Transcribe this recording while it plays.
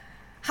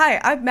Hi,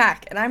 I'm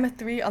Mac, and I'm a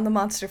 3 on the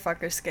Monster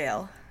Fucker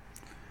scale.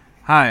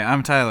 Hi,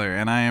 I'm Tyler,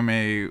 and I am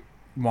a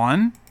 1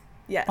 on the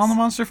Yes.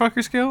 Monster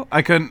Fucker scale.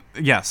 I couldn't.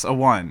 Yes, a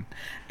 1.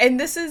 And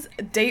this is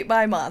Date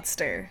by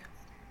Monster.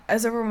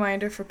 As a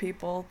reminder for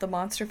people, the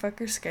Monster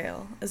Fucker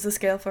scale is a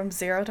scale from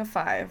 0 to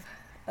 5.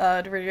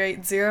 To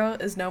reiterate, 0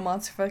 is no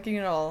monster fucking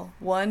at all,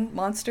 1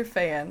 monster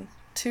fan,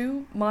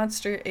 2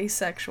 monster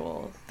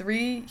asexual,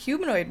 3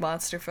 humanoid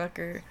monster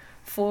fucker,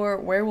 4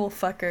 werewolf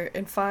fucker,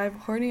 and 5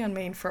 horny on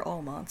main for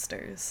all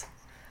monsters.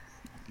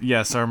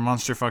 Yes, our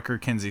Monster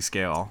Fucker Kinsey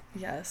scale,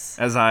 Yes.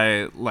 as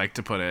I like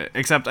to put it.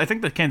 Except I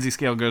think the Kinsey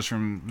scale goes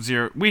from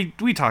 0. We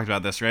talked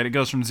about this, right? It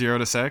goes from 0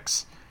 to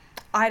 6.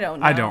 I don't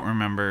know. I don't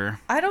remember.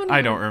 I don't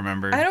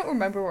remember. I don't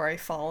remember where I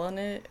fall on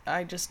it.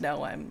 I just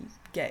know I'm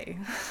gay.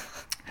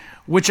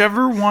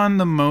 Whichever one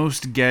the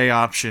most gay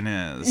option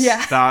is.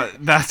 Yeah.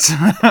 That's.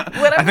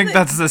 I think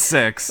that's the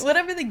 6.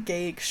 Whatever the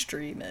gay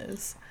extreme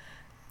is.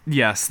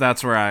 Yes,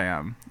 that's where I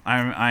am.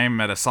 I'm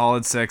at a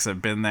solid 6.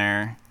 I've been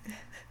there.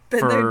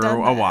 Been there, for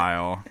done a that.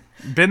 while.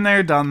 Been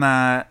there, done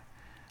that.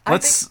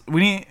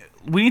 We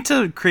need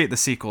to create the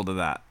sequel to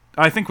that.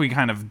 I think we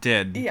kind of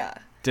did. Yeah.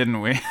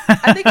 Didn't we?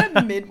 I think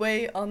I'm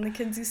midway on the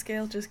Kinsey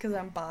scale just because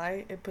I'm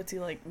bi. It puts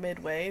you like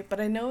midway. But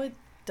I know it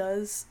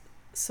does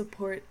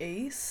support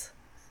ace.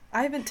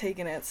 I haven't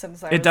taken it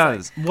since I was It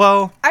does. like,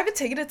 Well, I haven't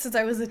taken it since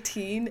I was a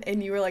teen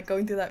and you were like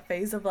going through that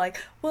phase of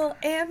like, well,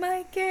 am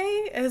I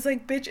gay? And it's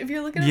like, bitch, if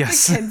you're looking at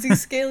Yes. the Kinsey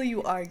scale,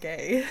 you are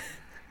gay.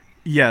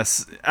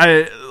 yes.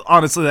 I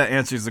honestly that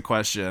answers the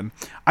question.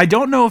 I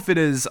don't know if it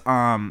is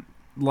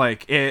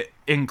like it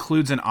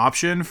includes an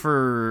option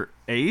for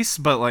ace,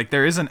 but like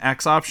there is an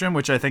X option,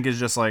 which I think is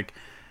just like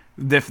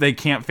if they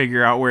can't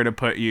figure out where to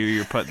put you,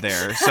 you're put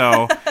there.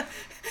 So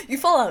You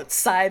fall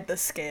outside the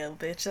scale,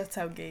 bitch. That's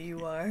how gay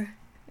you are.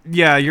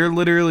 yeah, you're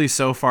literally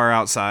so far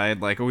outside,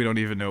 like we don't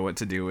even know what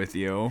to do with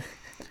you.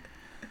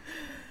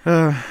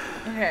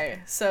 Okay,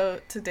 so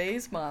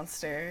today's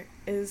monster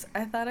is,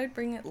 I thought I'd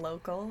bring it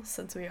local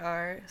since we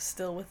are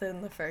still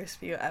within the first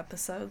few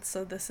episodes.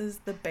 So this is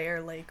the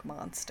Bear Lake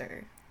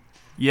Monster.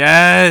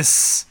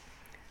 Yes.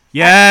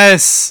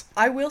 Yes.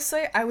 I will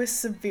say I was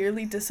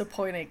severely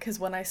disappointed because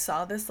when I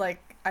saw this,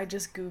 like, I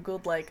just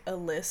Googled, like, a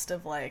list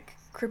of, like,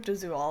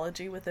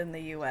 cryptozoology within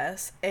the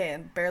US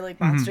and Bear Lake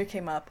Monster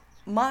came up.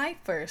 My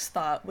first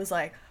thought was,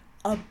 like,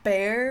 a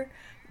bear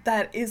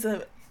that is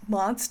a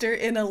monster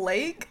in a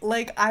lake?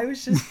 Like, I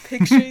was just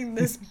picturing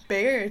this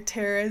bear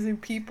terrorizing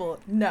people.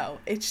 No,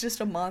 it's just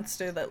a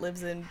monster that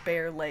lives in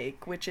Bear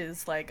Lake, which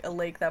is, like, a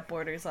lake that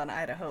borders on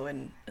Idaho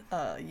and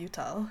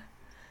Utah.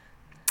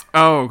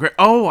 Oh, great.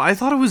 Oh, I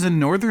thought it was in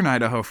northern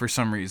Idaho for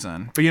some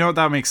reason. But you know what?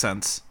 That makes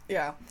sense.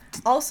 Yeah.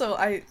 Also,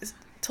 I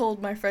told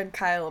my friend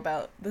Kyle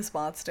about this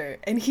monster,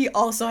 and he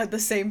also had the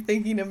same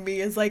thinking of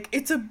me as like,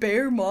 it's a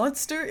bear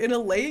monster in a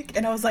lake,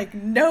 and I was like,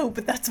 no,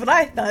 but that's what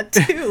I thought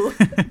too.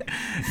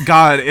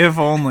 God, if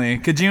only.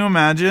 Could you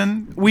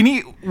imagine? We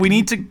need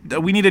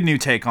a new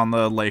take on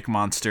the lake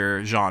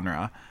monster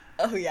genre.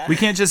 Oh yeah. We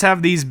can't just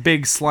have these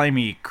big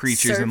slimy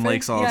creatures in Surfing?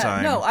 lakes all the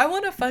time. No, I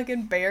want a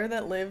fucking bear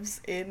that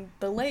lives in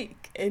the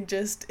lake and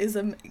just is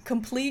a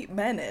complete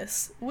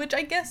menace, which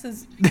I guess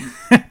is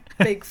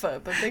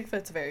Bigfoot, but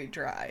Bigfoot's very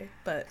dry.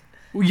 But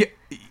Yeah,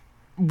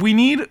 we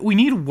need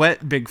wet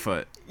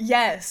Bigfoot.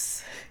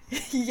 yes,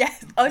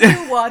 yes,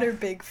 underwater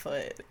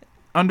Bigfoot.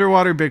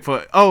 Underwater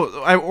Bigfoot.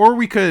 Oh, or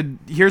we could.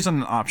 Here's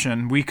an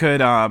option. We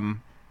could.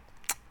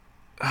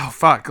 Oh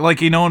fuck!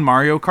 Like in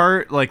Mario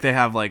Kart, like they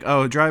have like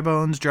dry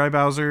bones, dry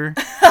Bowser.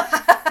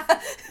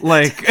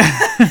 Like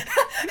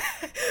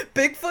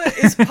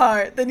Bigfoot is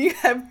part. Then you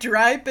have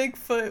dry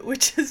Bigfoot,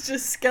 which is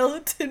just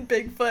skeleton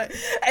Bigfoot,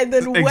 and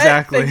then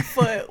Exactly. wet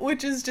Bigfoot,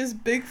 which is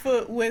just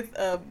Bigfoot with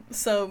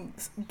some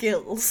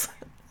gills.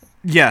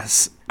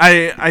 yes,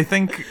 I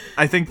think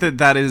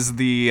that is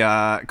the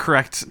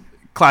correct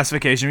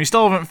classification. We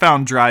still haven't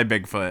found dry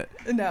Bigfoot,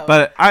 No,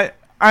 but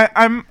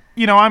I'm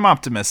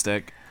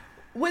optimistic.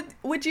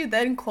 would you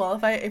then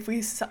qualify if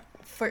we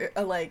for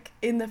like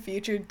in the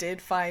future did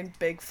find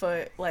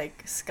Bigfoot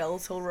like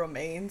skeletal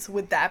remains?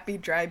 Would that be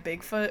dry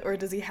Bigfoot, or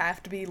does he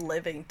have to be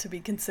living to be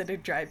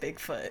considered dry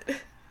Bigfoot?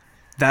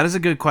 That is a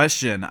good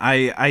question.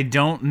 I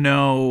don't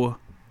know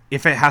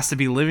if it has to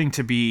be living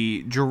to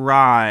be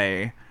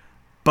dry,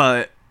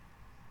 but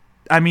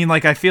I mean,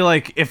 like, I feel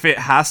like if it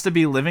has to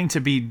be living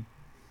to be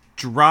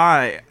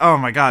dry, oh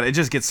my god, it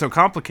just gets so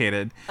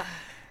complicated.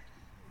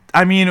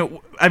 I mean,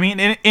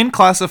 in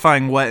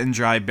classifying wet and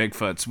dry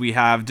Bigfoots, we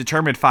have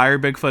determined fire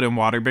Bigfoot and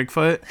water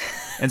Bigfoot,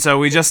 and so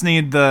we just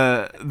need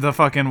the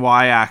fucking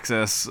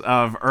y-axis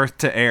of earth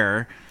to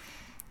air.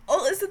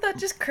 Oh, isn't that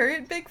just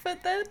current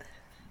Bigfoot then?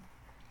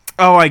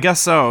 Oh, I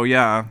guess so.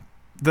 Yeah,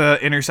 the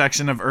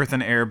intersection of earth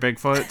and air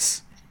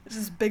Bigfoots. It's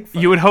just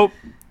Bigfoot. You would hope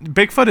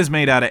Bigfoot is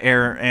made out of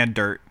air and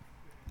dirt.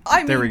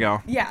 There we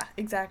go. Yeah,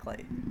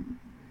 exactly.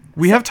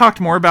 We have talked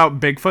more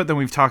about Bigfoot than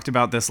we've talked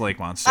about this lake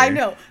monster. I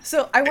know.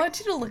 So I want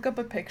you to look up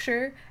a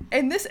picture,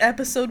 and this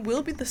episode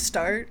will be the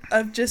start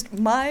of just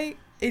my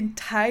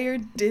entire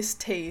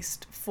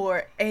distaste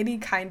for any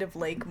kind of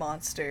lake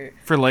monster.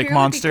 For lake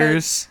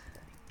monsters?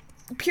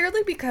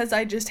 Purely because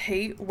I just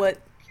hate what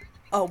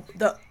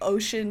the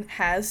ocean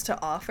has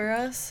to offer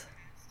us.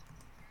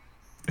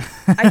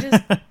 I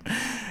just,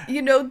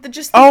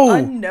 the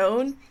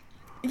unknown.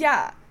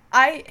 Yeah,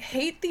 I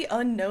hate the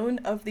unknown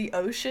of the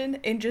ocean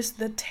and just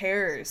the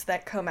terrors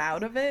that come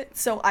out of it.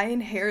 So I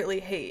inherently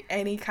hate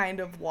any kind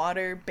of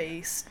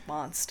water-based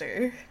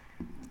monster.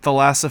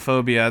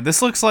 Thalassophobia.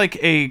 This looks like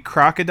a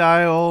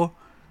crocodile.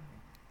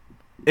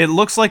 It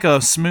looks like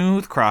a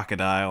smooth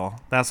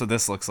crocodile. That's what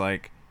this looks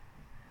like.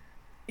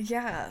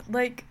 Yeah,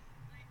 like...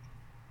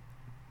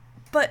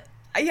 But,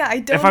 yeah, I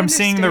don't If I'm understand.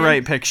 seeing the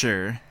right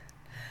picture.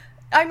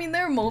 I mean,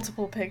 there are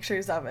multiple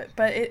pictures of it,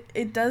 but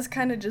it does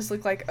kind of just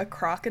look like a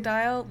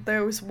crocodile.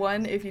 There was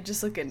one, if you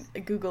just look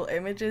at Google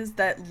Images,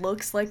 that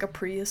looks like a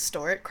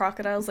prehistoric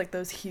crocodiles, like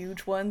those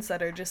huge ones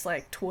that are just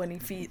like 20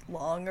 feet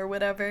long or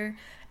whatever.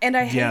 And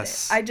I hate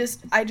it.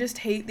 I just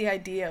hate the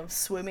idea of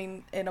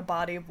swimming in a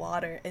body of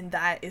water, and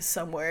that is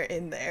somewhere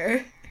in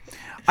there.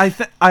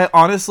 I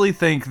honestly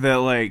think that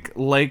like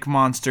lake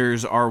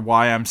monsters are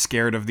why I'm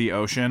scared of the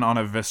ocean on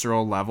a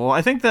visceral level.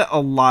 I think that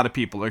a lot of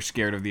people are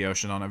scared of the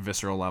ocean on a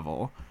visceral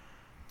level.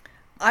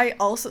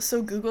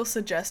 So Google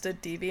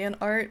suggested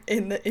DeviantArt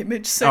in the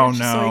image search. Oh, no.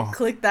 So I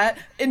clicked that.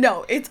 And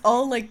no, it's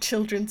all like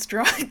children's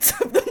drawings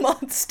of the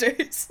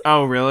monsters.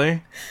 Oh,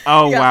 really?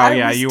 Oh, yeah, wow,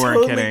 yeah, you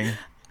weren't kidding.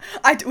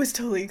 I was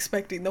totally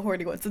expecting the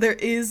horny ones. So there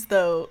is,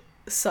 though,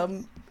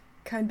 some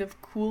kind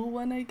of cool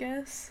one, I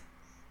guess.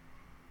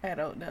 I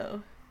don't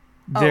know.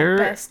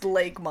 Best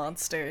lake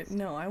monster.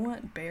 No, I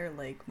want bear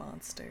lake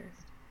monster.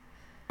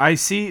 I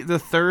see the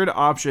third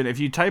option. If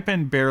you type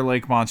in bear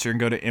lake monster and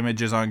go to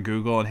images on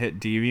Google and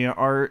hit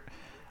DeviantArt,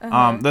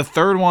 the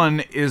third one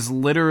is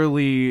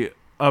literally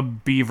a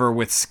beaver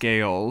with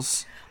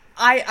scales.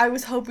 I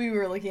was hoping we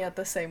were looking at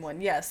the same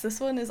one. Yes, this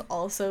one is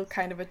also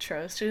kind of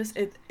atrocious.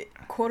 It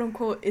quote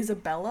unquote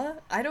Isabella.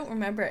 I don't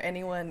remember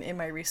anyone in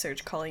my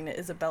research calling it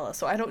Isabella,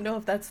 so I don't know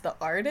if that's the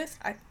artist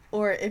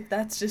or if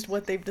that's just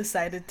what they've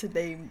decided to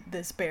name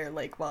this bear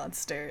lake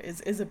monster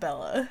is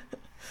Isabella.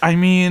 I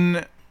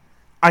mean,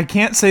 I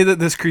can't say that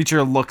this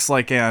creature looks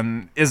like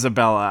an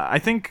Isabella. I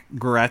think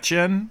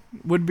Gretchen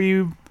would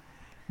be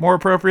more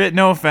appropriate.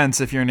 No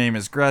offense if your name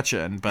is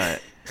Gretchen,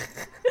 but...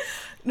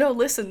 No,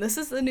 listen, this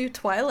is the new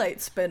Twilight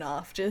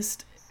spinoff.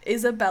 Just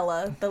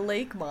Isabella, the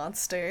lake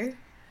monster.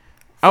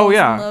 Falls in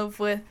love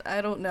with, I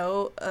don't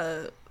know,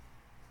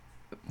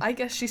 I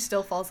guess she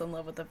still falls in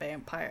love with the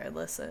vampire.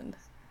 Listen.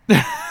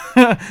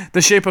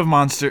 The shape of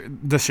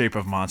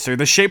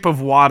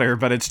water,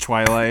 but it's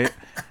Twilight.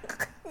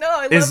 No,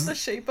 I love The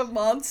Shape of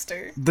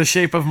Monster. The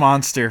Shape of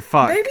Monster,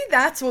 fuck. Maybe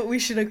that's what we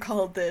should have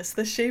called this,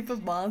 The Shape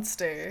of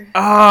Monster.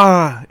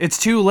 It's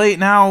too late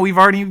now. We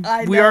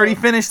already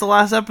finished the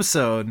last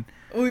episode.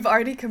 We've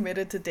already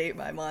committed to Date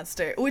My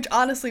Monster, which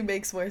honestly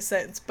makes more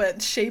sense,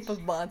 but Shape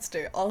of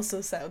Monster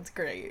also sounds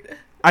great.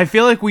 I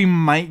feel like we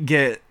might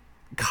get...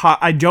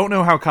 I don't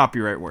know how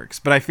copyright works,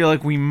 but I feel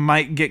like we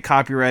might get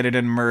copyrighted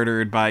and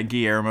murdered by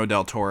Guillermo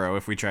del Toro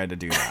if we tried to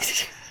do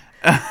that.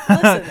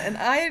 Listen,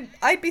 and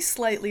I'd be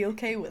slightly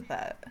okay with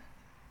that.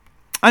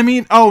 I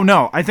mean, oh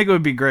no, I think it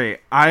would be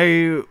great.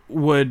 I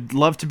would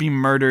love to be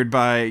murdered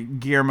by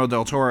Guillermo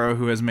del Toro,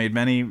 who has made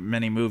many,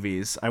 many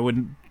movies. I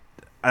wouldn't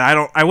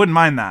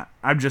mind that.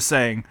 I'm just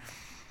saying.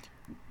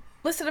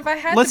 Listen, if I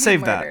had to be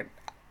murdered,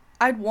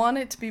 I'd want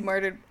it to be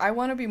murdered. I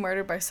want to be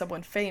murdered by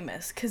someone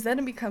famous, because then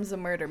it becomes a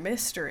murder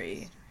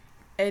mystery.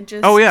 And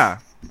just... Oh, yeah.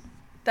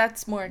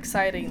 That's more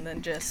exciting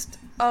than just,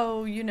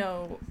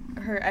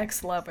 her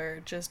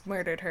ex-lover just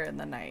murdered her in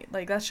the night.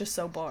 Like, that's just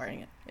so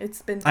boring.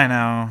 It's been... I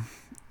know.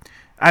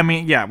 I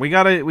mean, yeah, we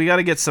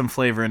gotta get some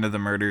flavor into the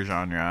murder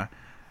genre.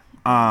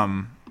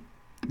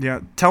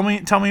 Yeah, tell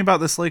me about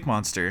this lake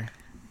monster.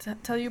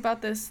 Tell you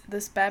about this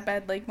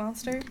bad lake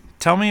monster?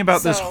 Tell me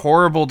about this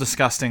horrible,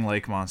 disgusting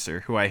lake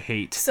monster who I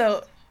hate.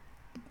 So,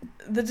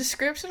 the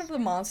description of the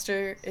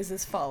monster is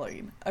as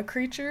following. A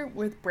creature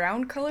with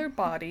brown-colored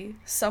body,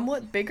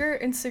 somewhat bigger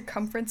in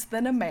circumference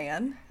than a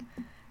man,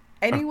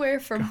 anywhere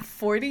from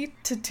 40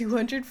 to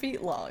 200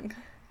 feet long.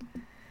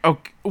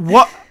 Okay,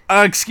 what?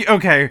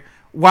 Okay,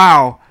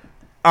 wow.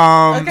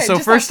 So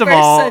first of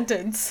all...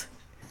 sentence.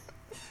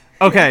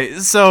 Okay,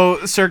 so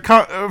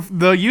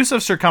the use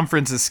of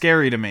circumference is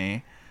scary to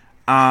me.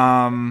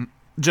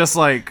 Just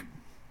like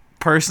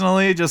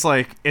personally, just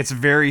like it's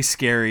very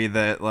scary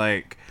that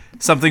like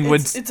something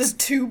would. It's a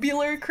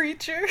tubular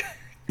creature.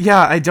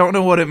 Yeah, I don't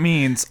know what it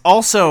means.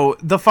 Also,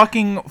 the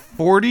fucking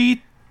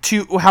 40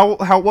 to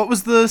what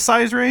was the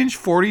size range?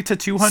 40 to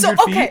 200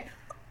 feet.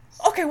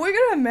 Okay, we're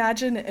gonna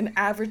imagine an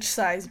average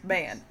sized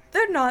man.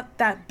 They're not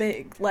that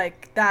big,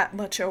 like that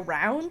much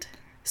around.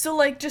 So,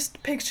 like,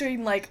 just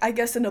picturing, like, I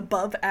guess an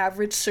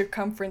above-average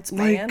circumference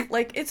man.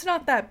 Like, it's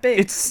not that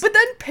big. But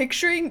then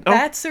picturing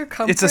that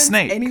circumference it's a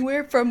snake.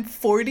 Anywhere from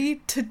 40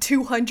 to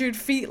 200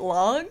 feet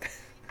long.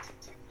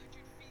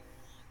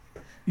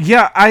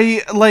 Yeah,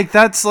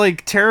 that's,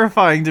 like,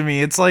 terrifying to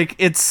me. It's, like,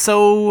 it's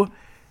so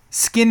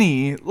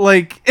skinny.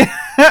 Like,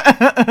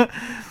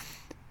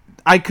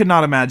 I could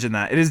not imagine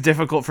that. It is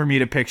difficult for me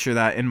to picture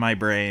that in my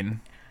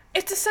brain.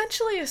 It's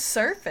essentially a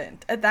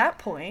serpent at that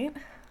point.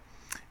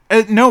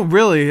 No,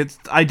 really.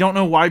 I don't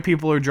know why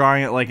people are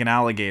drawing it like an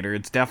alligator.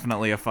 It's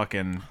definitely a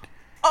fucking...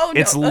 Oh,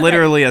 no. It's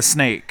literally a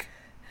snake.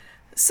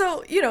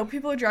 So, you know,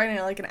 people are drawing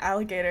it like an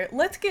alligator.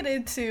 Let's get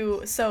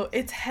into... So,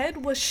 its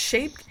head was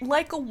shaped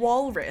like a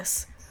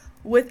walrus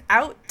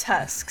without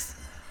tusks,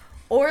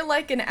 or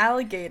like an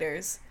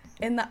alligator's,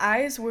 and the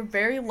eyes were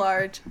very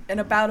large and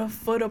about a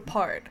foot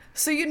apart.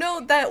 So, you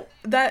know,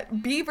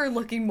 that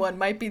beaver-looking one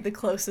might be the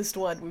closest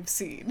one we've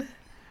seen.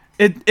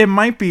 It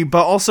might be,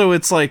 but also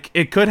it's like,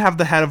 it could have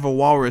the head of a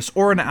walrus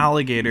or an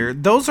alligator.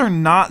 Those are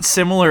not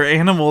similar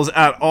animals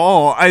at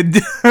all.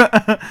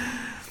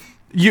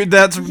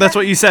 That's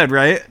what you said,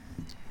 right?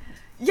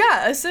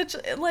 Yeah,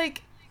 essentially,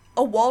 like,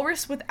 a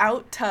walrus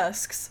without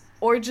tusks,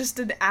 or just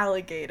an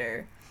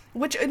alligator.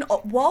 Which, a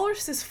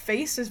walrus's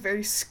face is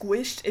very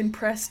squished and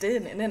pressed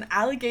in, and an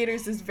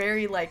alligator's is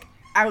very, like,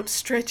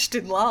 outstretched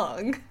and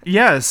long.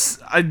 Yes,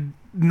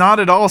 not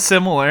at all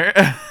similar.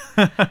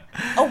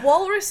 A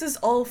walrus is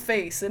all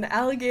face, an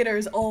alligator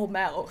is all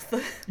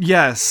mouth.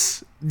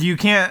 Yes, you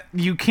can't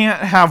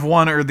have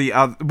one or the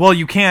other. Well,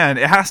 you can.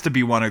 It has to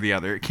be one or the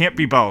other. It can't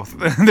be both.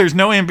 There's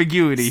no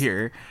ambiguity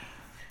here.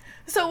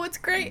 So what's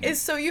great is,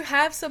 so you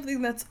have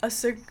something that's a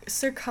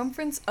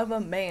circumference of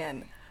a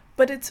man,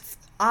 but its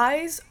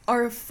eyes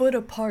are a foot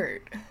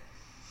apart.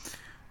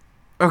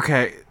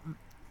 Okay,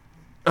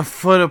 a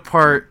foot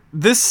apart.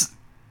 This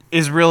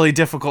is really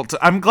difficult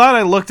to... I'm glad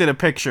I looked at a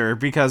picture,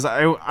 because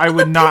I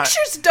would not... The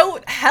pictures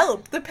don't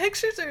help. The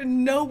pictures are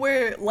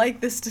nowhere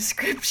like this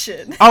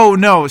description. Oh,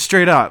 no,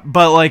 straight up.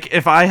 But, like,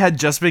 if I had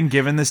just been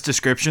given this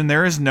description,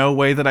 there is no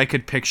way that I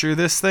could picture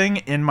this thing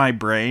in my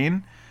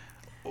brain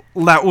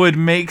that would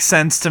make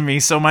sense to me,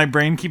 so my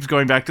brain keeps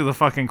going back to the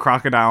fucking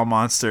crocodile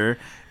monster.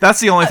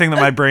 That's the only thing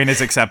that my brain is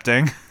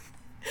accepting.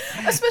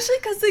 Especially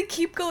because they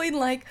keep going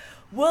like,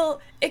 well,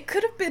 it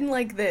could have been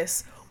like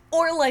this,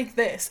 or like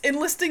this, and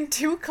listing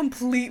two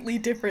completely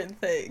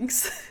different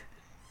things.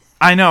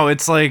 I know,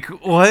 it's like,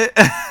 what?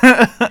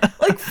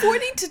 Like,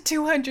 40 to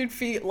 200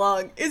 feet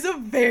long is a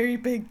very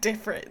big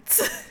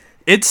difference.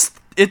 It's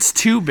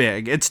too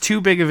big. It's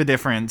too big of a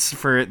difference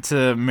for it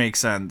to make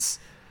sense.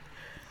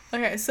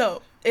 Okay,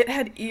 so, it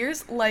had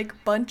ears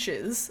like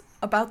bunches,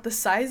 about the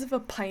size of a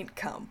pint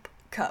cup.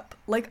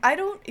 Like, I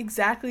don't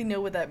exactly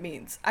know what that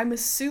means. I'm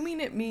assuming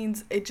it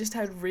means it just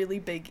had really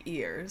big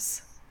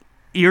ears.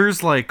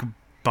 Ears like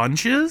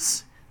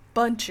bunches?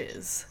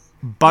 Bunches.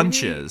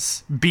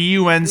 Bunches.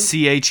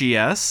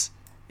 Bunches?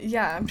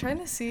 Yeah, I'm trying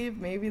to see if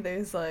maybe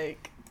there's,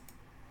 like,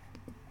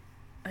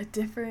 a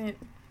different,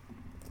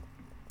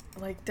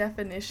 like,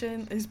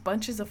 definition. There's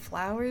bunches of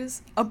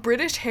flowers. A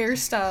British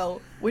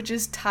hairstyle, which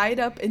is tied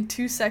up in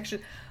two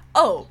sections.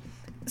 Oh,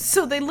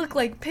 so they look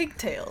like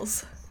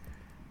pigtails.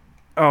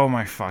 Oh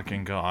my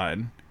fucking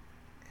god.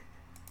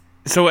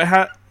 So it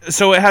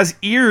has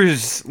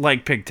ears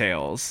like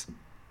pigtails.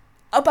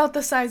 About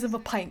the size of a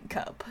pint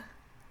cup.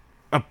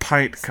 A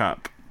pint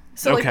cup.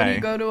 So okay. Like when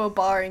you go to a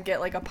bar and get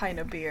like a pint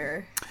of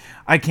beer.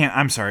 I can't,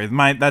 I'm sorry.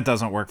 That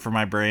doesn't work for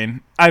my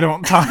brain. I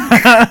don't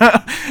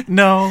talk.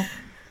 No.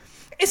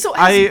 So it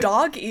has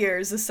dog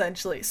ears,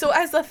 essentially. So it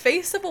has the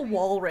face of a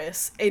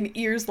walrus and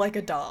ears like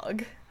a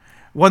dog.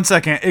 1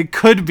 second, it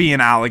could be an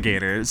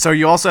alligator. So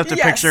you also have to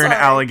picture an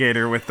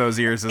alligator with those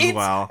ears as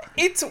well.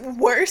 It's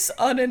worse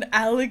on an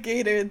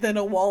alligator than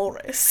a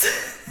walrus.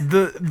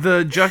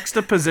 The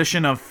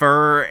juxtaposition of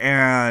fur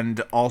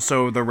and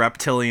also the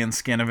reptilian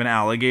skin of an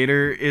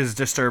alligator is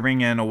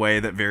disturbing in a way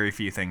that very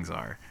few things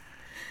are.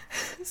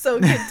 So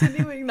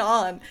continuing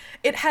on,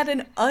 it had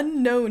an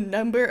unknown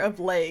number of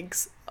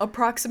legs,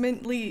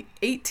 approximately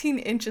 18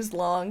 inches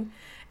long,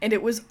 and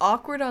it was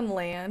awkward on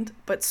land,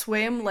 but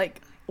swam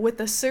with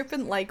a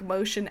serpent-like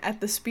motion at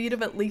the speed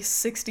of at least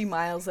 60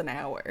 miles an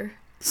hour.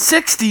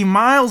 60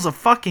 miles a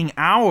fucking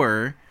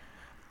hour?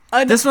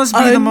 This must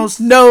be the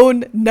most...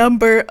 unknown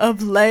number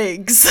of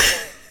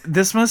legs.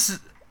 This must...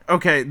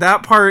 Okay,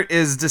 that part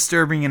is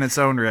disturbing in its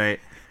own right.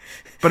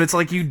 But it's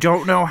like you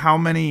don't know how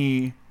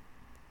many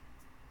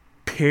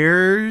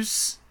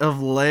pairs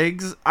of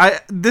legs...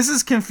 This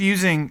is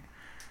confusing...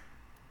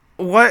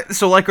 What?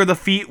 So, like, are the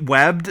feet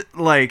webbed?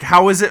 Like,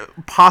 how is it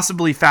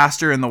possibly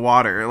faster in the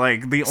water?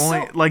 Like,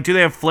 do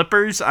they have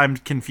flippers? I'm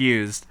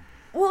confused.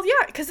 Well,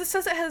 yeah, because it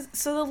says it has,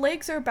 so the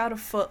legs are about a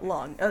foot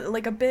long,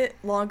 like a bit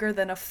longer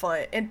than a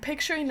foot, and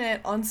picturing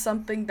it on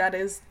something that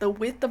is the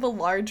width of a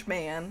large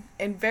man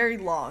and very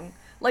long,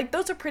 like,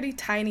 those are pretty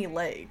tiny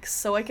legs,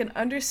 so I can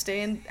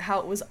understand how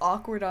it was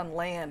awkward on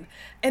land,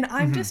 and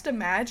I'm just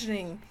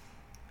imagining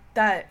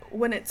that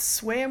when it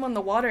swam on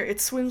the water, it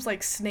swims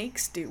like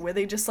snakes do, where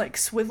they just, like,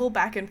 swivel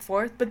back and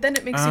forth, but then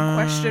it makes you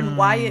question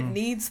why it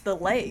needs the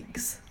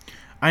legs.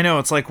 I know,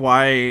 it's like,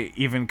 why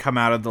even come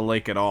out of the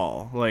lake at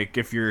all? Like,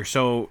 if you're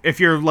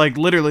like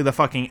literally the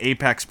fucking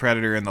apex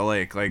predator in the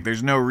lake, like,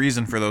 there's no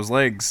reason for those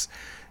legs,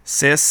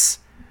 sis.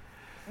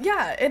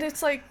 Yeah, and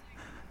it's like,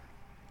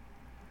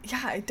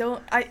 Yeah,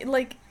 I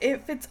like,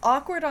 if it's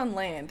awkward on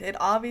land, it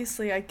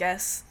obviously, I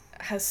guess,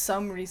 has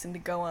some reason to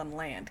go on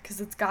land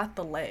because it's got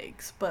the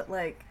legs, but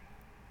like,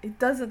 it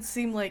doesn't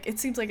seem like, it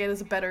seems like it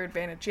has a better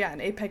advantage. Yeah,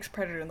 an apex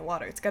predator in the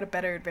water, it's got a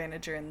better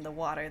advantage in the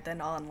water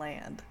than on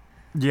land.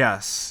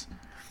 Yes.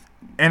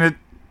 And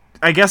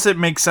I guess it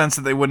makes sense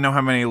that they wouldn't know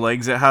how many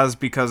legs it has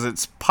because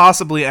it's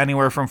possibly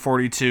anywhere from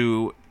 40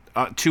 to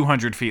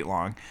 200 feet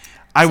long.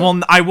 I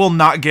will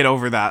not get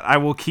over that. I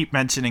will keep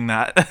mentioning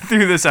that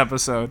through this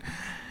episode.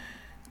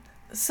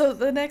 So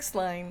the next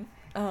line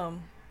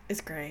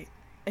is great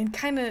and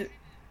kind of,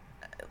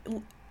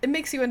 it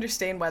makes you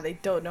understand why they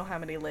don't know how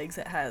many legs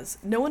it has.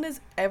 No one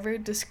has ever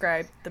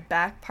described the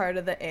back part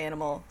of the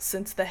animal,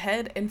 since the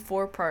head and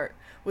forepart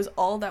was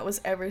all that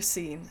was ever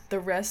seen. The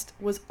rest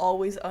was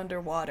always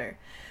underwater.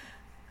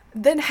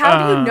 Then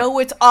how do you know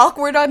it's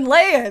awkward on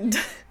land?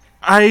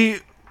 How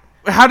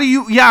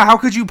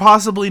could you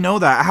possibly know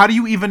that? How do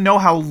you even know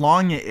how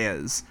long it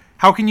is?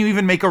 How can you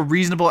even make a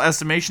reasonable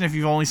estimation if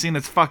you've only seen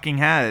its fucking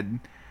head?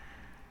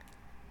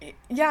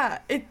 Yeah,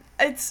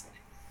 it's...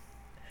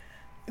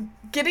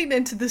 Getting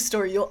into the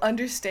story, you'll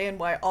understand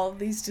why all of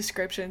these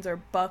descriptions are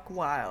buck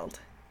wild.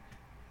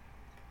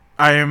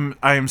 I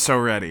am so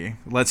ready.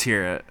 Let's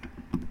hear it.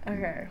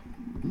 Okay.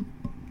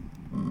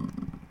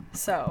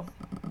 So,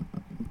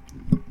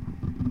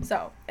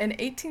 in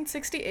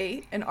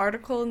 1868, an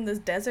article in the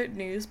Desert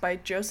News by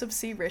Joseph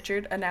C.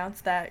 Richard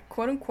announced that,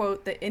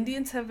 quote-unquote, the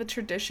Indians have a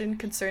tradition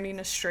concerning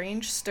a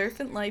strange,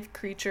 serpent-like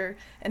creature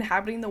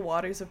inhabiting the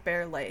waters of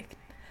Bear Lake.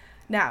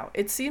 Now,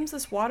 it seems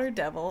this water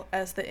devil,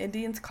 as the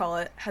Indians call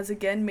it, has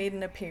again made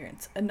an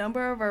appearance. A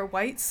number of our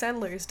white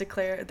settlers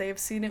declare they have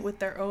seen it with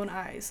their own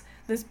eyes.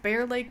 This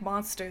Bear Lake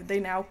monster,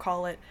 they now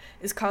call it,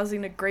 is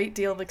causing a great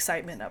deal of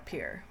excitement up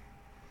here.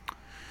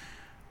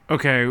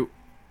 Okay,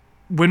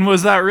 when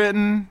was that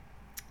written?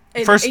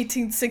 In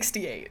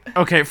 1868.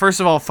 Okay,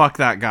 first of all, fuck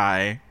that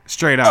guy.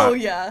 Straight up. Oh,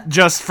 yeah.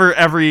 Just for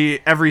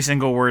every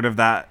single word of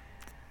that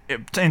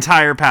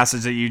entire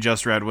passage that you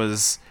just read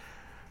was,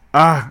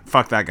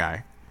 fuck that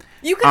guy.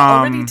 You can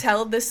already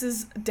tell this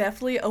is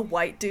definitely a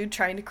white dude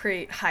trying to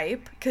create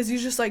hype, because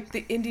he's just like,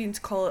 the Indians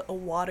call it a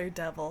water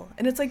devil.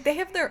 And it's like, they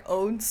have their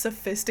own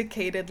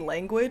sophisticated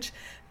language.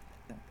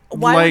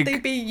 Why would they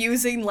be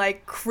using,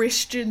 like,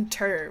 Christian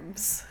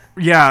terms?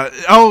 Yeah.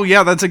 Oh,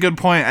 yeah, that's a good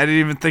point. I didn't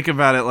even think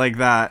about it like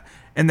that.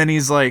 And then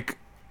he's like,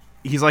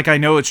 I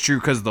know it's true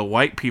because the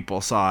white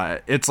people saw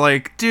it. It's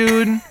like,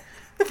 dude,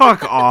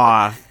 fuck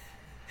off.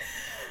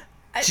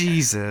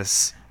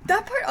 Jesus.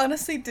 That part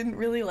honestly didn't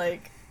really,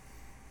 like...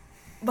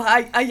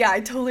 But I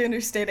totally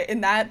understand it.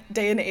 In that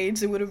day and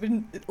age, it would have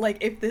been,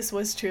 like, if this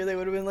was true, they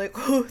would have been like,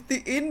 oh,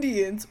 the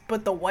Indians.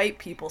 But the white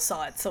people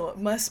saw it, so it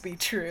must be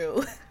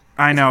true.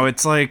 I know,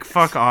 it's like,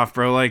 fuck off,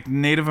 bro. Like,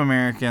 Native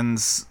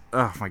Americans,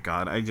 oh my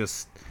god,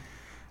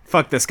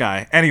 fuck this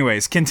guy.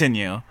 Anyways,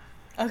 continue.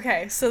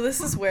 Okay, so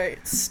this is where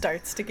it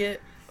starts to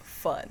get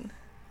fun.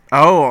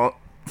 Oh,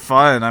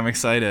 fun, I'm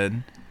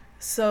excited.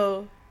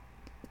 So,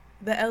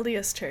 the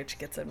LDS Church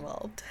gets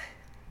involved.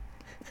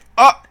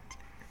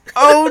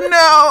 Oh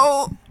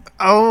no!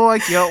 Oh, I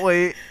can't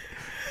wait.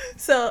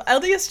 So,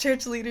 LDS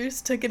Church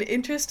leaders took an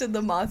interest in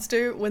the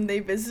monster when they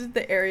visited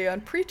the area on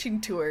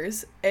preaching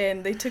tours,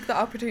 and they took the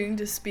opportunity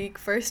to speak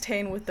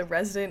firsthand with the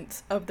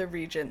residents of the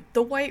region,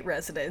 the white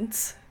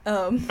residents.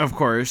 Of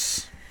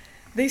course.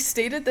 They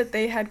stated that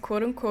they had,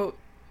 quote-unquote,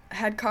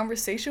 had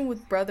conversation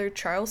with Brother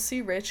Charles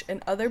C. Rich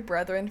and other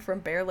brethren from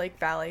Bear Lake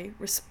Valley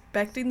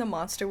respecting the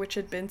monster which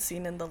had been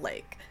seen in the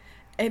lake.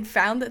 And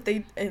found that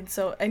they, and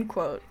so, end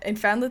quote, and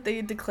found that they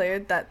had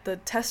declared that the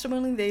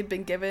testimony they'd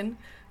been given,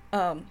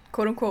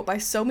 quote unquote, by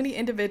so many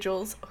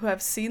individuals who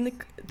have seen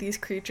these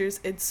creatures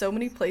in so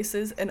many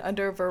places and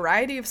under a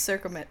variety of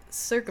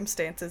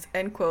circumstances,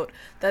 end quote,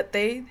 that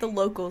they, the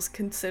locals,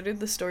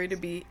 considered the story to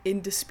be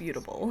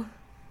indisputable.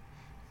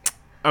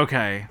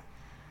 Okay.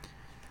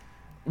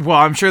 Well,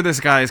 I'm sure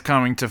this guy is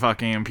coming to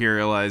fucking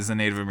imperialize the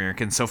Native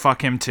Americans, so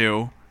fuck him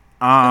too.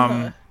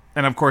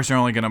 And of course, you're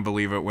only going to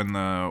believe it when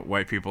the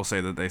white people say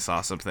that they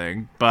saw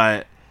something.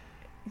 But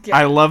yeah.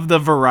 I love the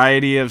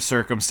variety of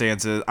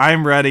circumstances.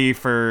 I'm ready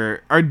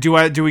for... Or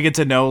do we get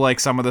to know, like,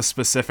 some of the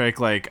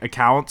specific, like,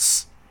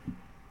 accounts?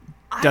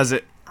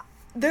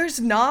 There's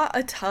not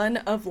a ton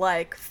of,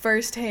 like,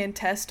 first-hand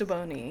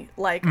testimony,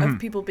 like, of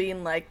people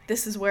being like,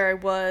 this is where I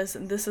was,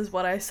 and this is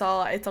what I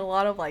saw. It's a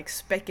lot of, like,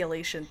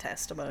 speculation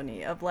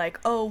testimony of, like,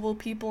 oh, well,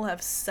 people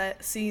have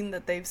seen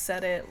that they've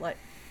said it, like,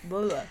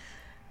 blah, blah.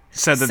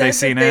 Said that they've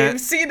seen it.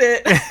 They've seen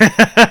it.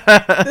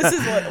 This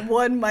is what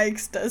one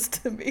Mike's does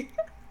to me.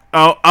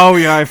 Oh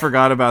yeah, I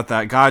forgot about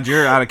that. God,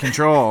 you're out of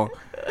control.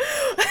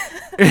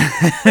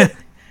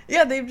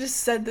 Yeah, they've just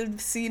said they've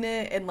seen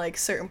it in, like,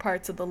 certain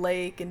parts of the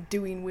lake and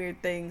doing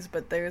weird things,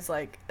 but there's,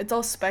 like, it's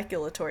all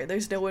speculatory.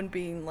 There's no one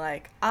being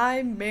like,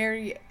 I'm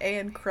Mary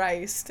and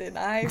Christ, and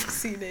I've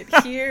seen it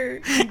here,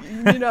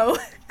 you know.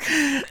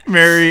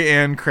 Mary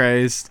and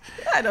Christ.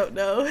 I don't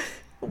know.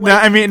 No,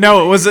 I mean, it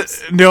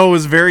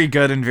was very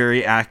good and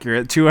very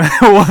accurate to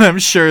what I'm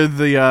sure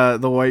the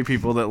white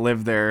people that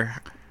live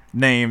there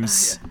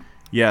names.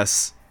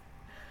 Yes.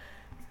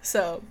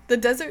 So, the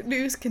Desert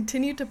News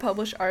continued to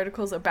publish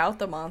articles about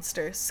the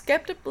monster,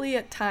 skeptically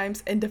at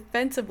times and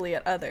defensively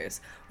at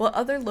others, while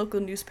other local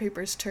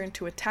newspapers turned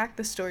to attack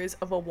the stories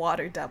of a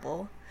water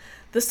devil.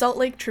 The Salt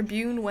Lake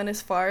Tribune went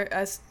as far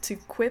as to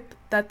quip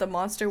that the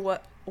monster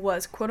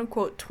was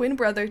quote-unquote twin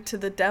brother to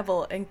the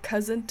devil and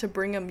cousin to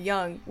Brigham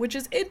Young, which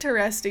is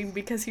interesting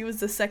because he was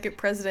the second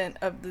president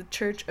of the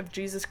Church of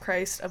Jesus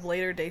Christ of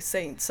Latter-day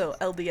Saints, so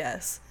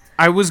LDS.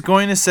 I was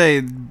going to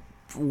say...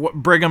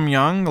 Brigham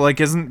Young, like,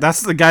 isn't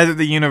that's the guy that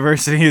the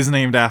university is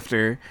named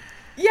after?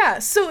 Yeah,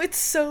 so it's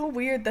so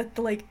weird that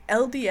the like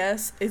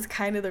LDS is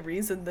kind of the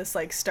reason this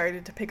like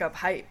started to pick up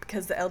hype,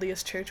 because the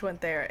LDS church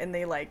went there and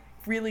they like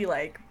really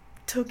like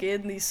took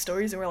in these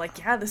stories and were like,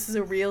 yeah, this is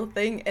a real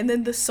thing. And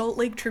then the Salt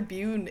Lake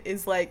Tribune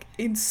is like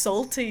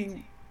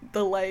insulting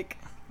the like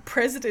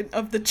president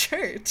of the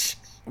church.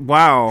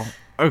 Wow.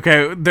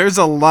 Okay, there's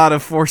a lot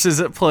of forces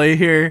at play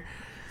here.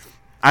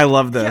 I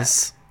love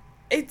this.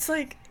 Yeah, it's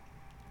like,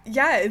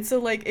 yeah, and so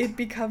like it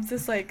becomes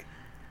this like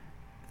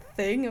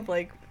thing of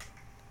like,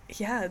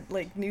 yeah,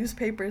 like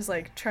newspapers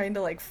like trying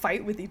to like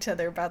fight with each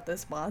other about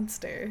this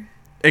monster.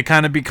 It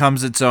kind of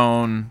becomes its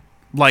own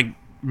like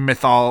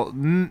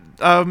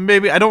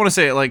maybe I don't want to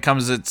say it like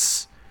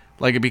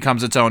it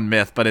becomes its own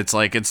myth, but it's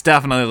like it's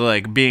definitely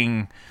like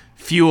being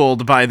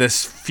fueled by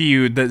this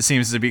feud that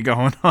seems to be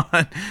going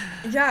on.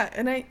 Yeah,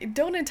 and I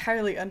don't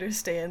entirely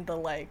understand the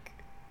like,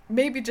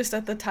 maybe just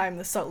at the time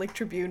the Salt Lake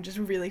Tribune just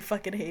really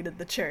fucking hated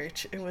the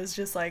church and was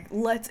just like,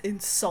 let's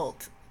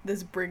insult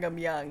this Brigham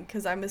Young,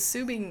 because I'm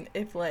assuming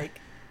if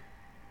like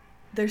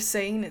they're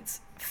saying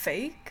it's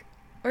fake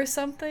or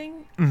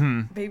something,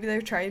 maybe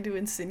they're trying to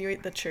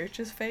insinuate the church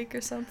is fake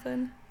or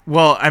something.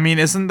 Well, I mean,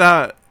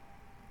 I'm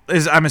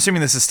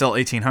assuming this is still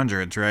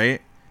 1800s,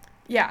 right?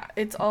 Yeah,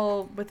 it's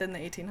all within the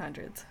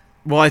 1800s.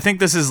 Well, I think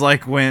this is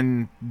like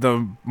when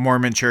the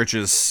Mormon church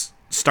is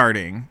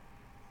starting.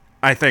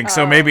 I think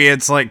so. Maybe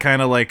it's like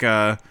kind of like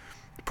a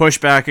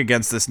pushback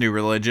against this new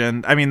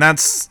religion. I mean,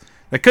 that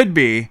could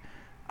be.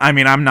 I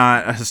mean,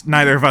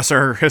 neither of us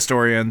are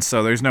historians,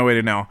 so there's no way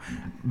to know.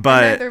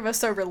 But and neither of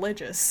us are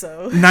religious,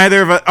 so.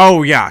 Neither of us.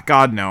 Oh yeah,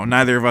 God no.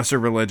 Neither of us are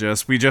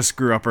religious. We just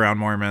grew up around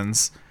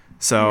Mormons,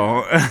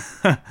 so.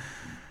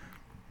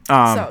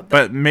 Yeah.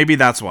 But maybe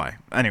that's why.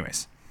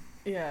 Anyways.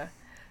 Yeah.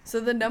 So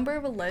the number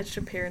of alleged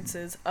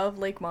appearances of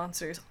lake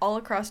monsters all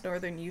across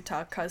northern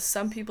Utah caused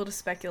some people to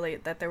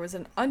speculate that there was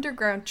an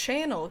underground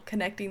channel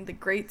connecting the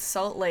Great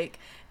Salt Lake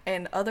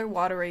and other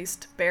waterways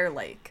to Bear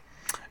Lake.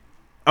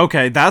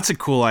 Okay, that's a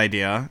cool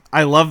idea.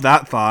 I love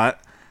that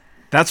thought.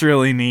 That's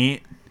really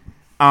neat.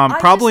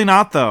 Probably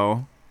not,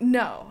 though.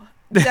 No,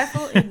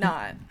 definitely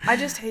not. I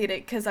just hate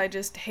it because I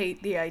just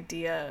hate the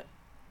idea.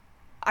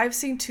 I've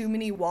seen too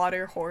many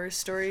water horror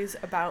stories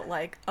about,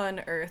 like,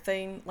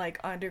 unearthing,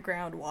 like,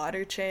 underground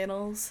water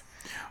channels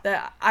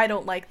that I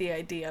don't like the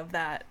idea of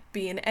that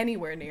being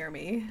anywhere near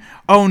me.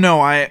 Oh,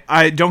 no,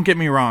 I don't get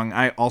me wrong.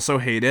 I also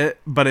hate it,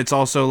 but it's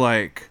also,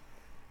 like,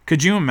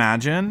 could you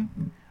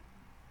imagine?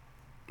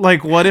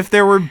 Like, what if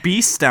there were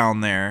beasts down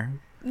there?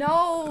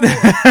 No.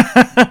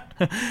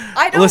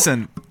 I don't.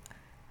 Listen.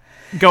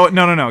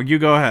 No, you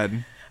go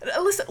ahead.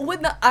 Listen,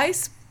 when the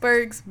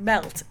icebergs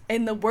melt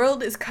and the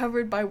world is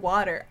covered by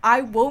water,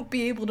 I won't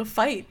be able to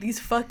fight these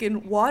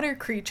fucking water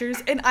creatures,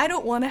 and I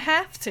don't want to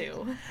have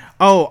to.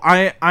 Oh,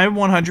 I'm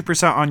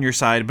 100% on your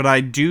side, but I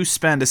do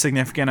spend a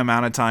significant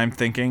amount of time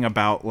thinking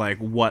about, like,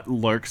 what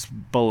lurks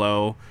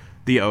below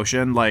the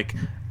ocean, like,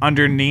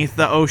 underneath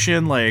the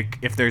ocean, like,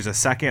 if there's a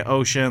second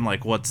ocean,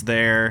 like, what's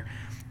there.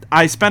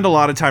 I spend a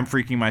lot of time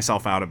freaking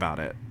myself out about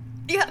it.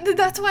 Yeah,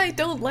 that's why I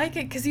don't like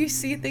it, because you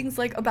see things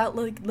like about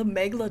like the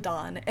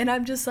megalodon, and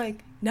I'm just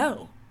like,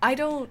 no, I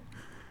don't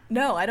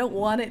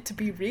want it to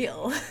be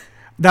real.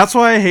 That's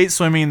why I hate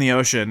swimming in the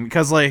ocean,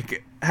 because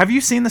like, have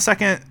you seen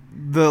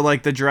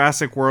the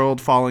Jurassic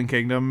World Fallen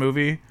Kingdom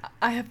movie?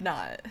 I have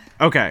not.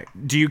 Okay,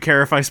 do you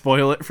care if I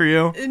spoil it for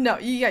you? No,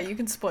 yeah, you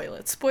can spoil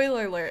it.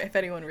 Spoiler alert if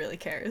anyone really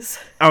cares.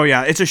 Oh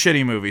yeah, it's a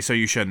shitty movie, so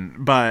you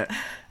shouldn't, but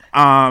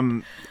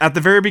at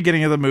the very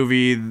beginning of the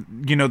movie,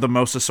 you know, the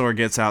mosasaur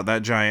gets out,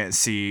 that giant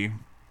sea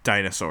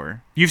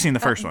dinosaur. You've seen the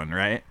first one,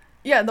 right?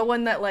 Yeah, the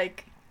one that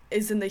like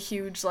is in the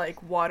huge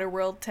like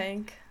Waterworld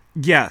tank.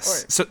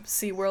 Yes. Or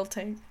SeaWorld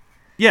tank.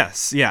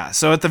 Yes, yeah.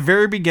 So at the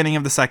very beginning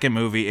of the second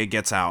movie, it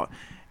gets out.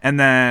 And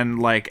then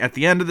like at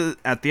the end of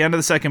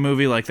the second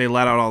movie, like they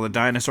let out all the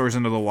dinosaurs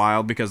into the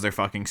wild because they're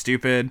fucking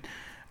stupid.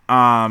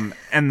 And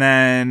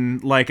then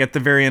like at the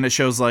very end it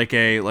shows like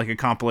a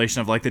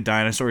compilation of like the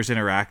dinosaurs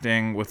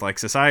interacting with like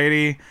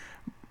society,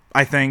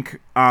 I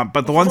think.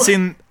 But the one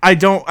scene I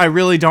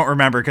really don't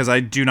remember because I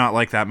do not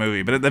like that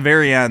movie. But at the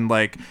very end,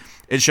 like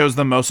it shows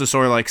the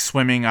mosasaur like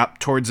swimming up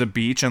towards a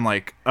beach and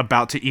like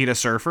about to eat a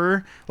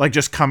surfer, like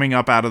just coming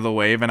up out of the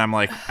wave, and I'm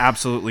like,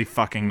 absolutely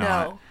fucking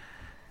not.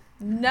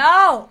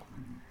 No.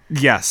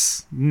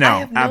 Yes. No, I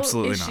have no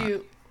absolutely issue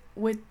not.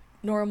 With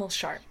normal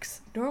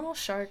sharks. Normal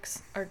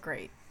sharks are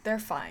great. They're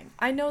fine.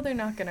 I know they're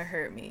not gonna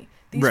hurt me.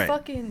 These right.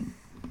 fucking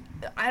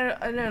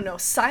I don't know,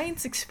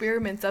 science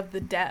experiments of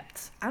the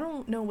depths. I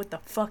don't know what the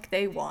fuck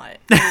they want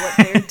or what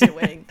they're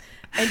doing.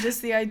 And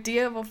just the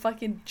idea of a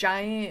fucking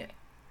giant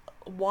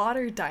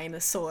water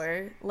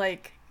dinosaur,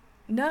 like,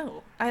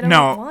 no, I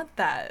don't want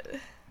that.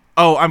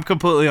 Oh, I'm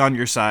completely on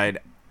your side.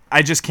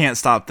 I just can't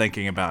stop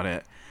thinking about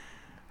it.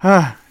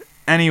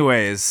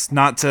 Anyways,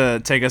 not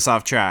to take us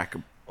off track.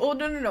 Oh,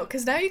 no,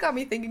 because now you got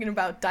me thinking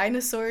about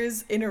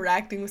dinosaurs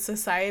interacting with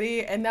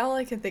society, and now all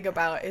I can think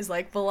about is,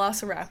 like,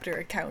 velociraptor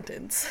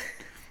accountants.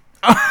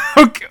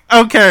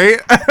 Okay.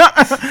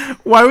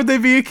 Why would they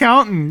be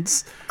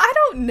accountants? I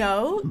don't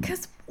know,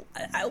 because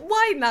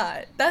why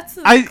not? That's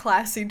a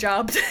classy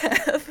job to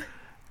have.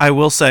 I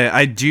will say,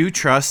 I do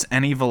trust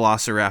any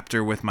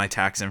velociraptor with my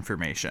tax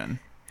information.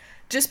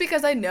 Just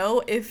because I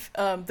know if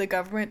the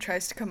government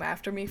tries to come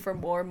after me for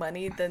more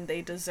money than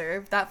they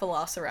deserve, that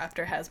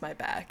velociraptor has my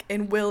back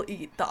and will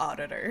eat the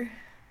auditor.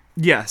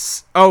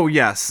 Yes. Oh,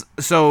 yes.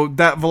 So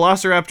that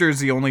velociraptor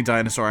is the only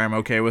dinosaur I'm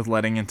okay with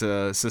letting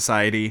into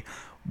society.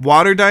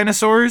 Water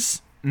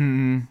dinosaurs?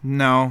 No.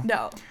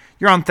 No.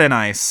 You're on thin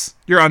ice.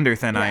 You're under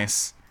thin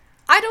ice.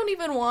 I don't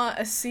even want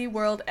a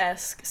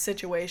SeaWorld-esque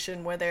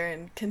situation where they're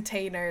in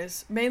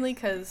containers, mainly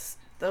because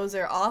those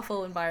are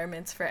awful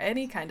environments for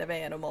any kind of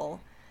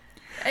animal.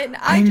 And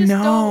I just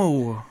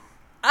don't.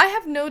 I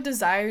have no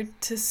desire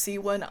to see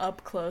one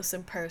up close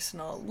and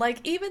personal. Like,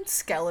 even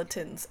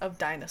skeletons of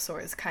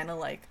dinosaurs kind of,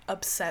 like,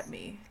 upset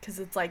me. Because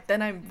it's like,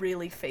 then I'm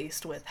really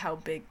faced with how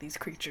big these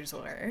creatures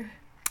were.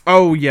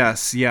 Oh,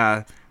 yes,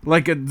 yeah.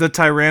 Like, the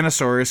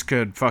Tyrannosaurus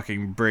could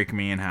fucking break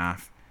me in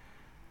half.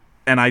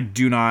 And I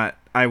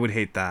would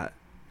hate that.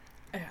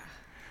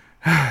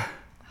 Yeah.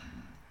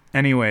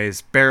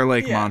 Anyways, Bear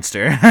Lake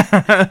Monster.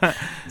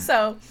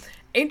 So,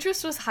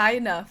 interest was high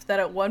enough that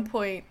at one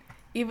point,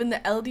 even the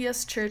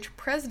LDS Church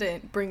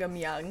president, Brigham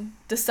Young,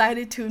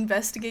 decided to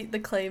investigate the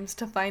claims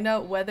to find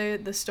out whether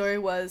the story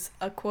was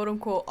a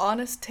quote-unquote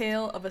honest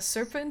tale of a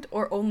serpent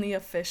or only a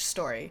fish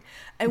story,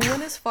 and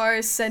went as far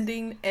as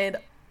sending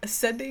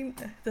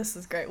this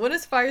is great. Went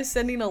as far as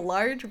sending a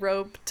large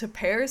rope to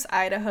Paris,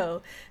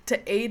 Idaho,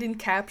 to aid in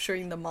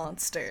capturing the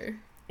monster.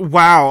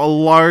 Wow, a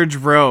large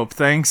rope.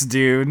 Thanks,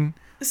 dude.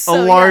 So,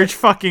 a large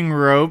fucking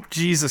rope.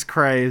 Jesus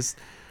Christ.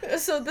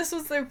 So this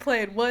was their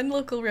plan. One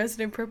local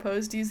resident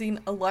proposed using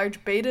a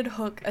large baited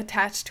hook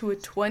attached to a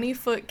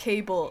 20-foot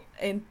cable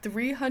and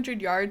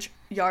 300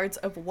 yards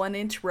of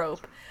 1-inch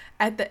rope,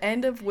 at the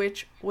end of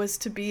which was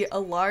to be a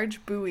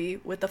large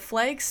buoy with a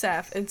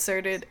flagstaff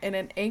inserted and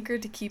an anchor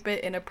to keep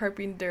it in a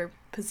perpendicular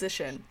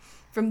position.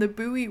 From the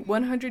buoy,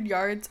 100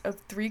 yards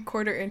of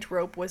 3/4-inch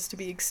rope was to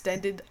be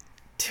extended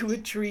to a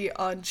tree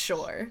on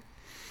shore.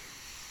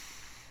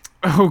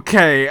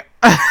 Okay.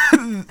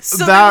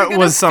 So that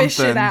was something. Fish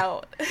it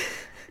out.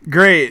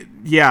 Great.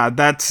 Yeah,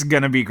 that's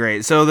gonna be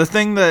great. So the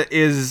thing that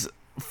is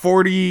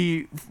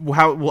 40,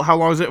 how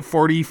long is it?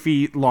 40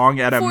 feet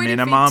long at a 40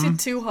 minimum? feet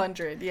to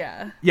 200,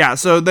 yeah. Yeah,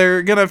 so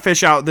they're gonna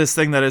fish out this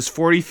thing that is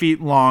 40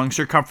 feet long,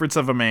 circumference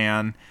of a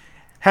man,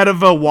 head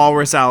of a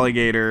walrus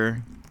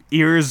alligator,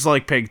 ears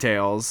like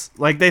pigtails.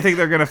 Like, they think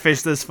they're gonna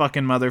fish this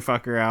fucking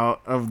motherfucker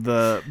out of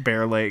the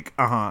Bear Lake.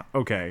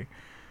 Okay.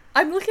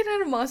 I'm looking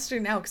at a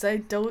monster now because I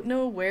don't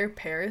know where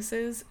Paris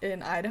is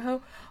in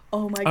Idaho.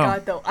 Oh my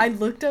god, though. I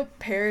looked up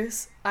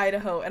Paris,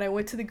 Idaho, and I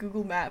went to the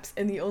Google Maps,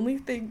 and the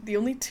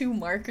only two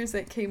markers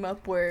that came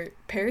up were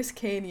Paris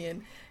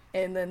Canyon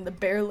and then the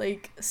Bear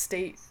Lake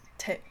State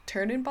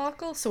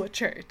Turnbuckle, so a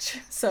church.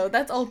 So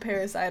that's all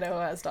Paris, Idaho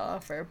has to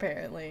offer,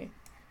 apparently.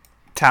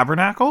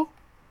 Tabernacle?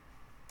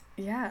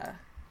 Yeah.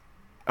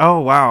 Oh,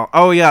 wow.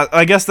 Oh, yeah,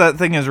 I guess that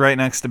thing is right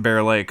next to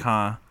Bear Lake,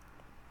 huh?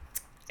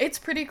 It's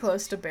pretty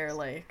close to Bear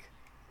Lake.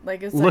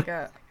 Like, it's like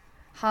a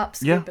hop,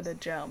 skip, and a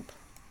jump.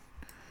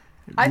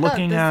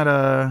 Looking at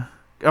a...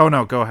 Oh,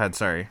 no, go ahead,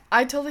 sorry.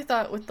 I totally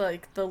thought with,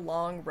 like, the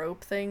long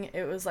rope thing,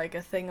 it was, like,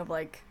 a thing of,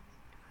 like,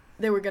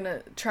 they were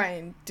gonna try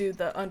and do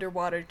the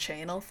underwater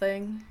channel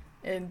thing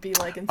and be,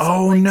 like, in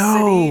Salt Lake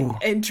City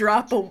and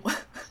drop a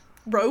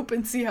rope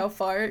and see how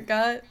far it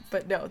got.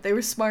 But no, they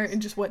were smart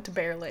and just went to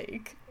Bear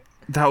Lake.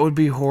 That would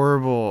be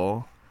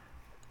horrible.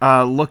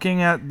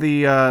 Looking at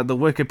the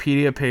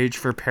Wikipedia page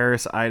for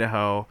Paris,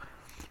 Idaho,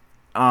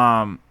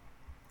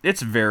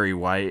 it's very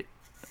white.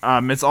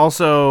 It's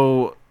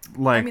also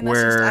like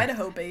that's just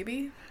Idaho,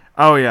 baby.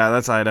 Oh yeah,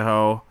 that's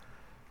Idaho.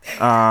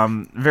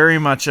 Very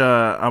much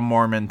a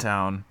Mormon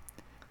town.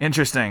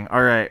 Interesting.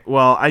 All right.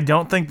 Well, I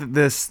don't think that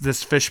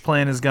this fish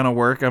plan is gonna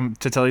work.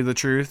 To tell you the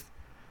truth,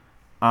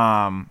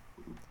 I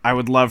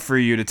would love for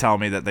you to tell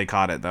me that they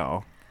caught it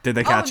though. Did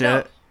they catch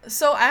it?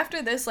 So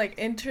after this, like,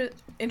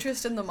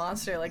 interest in the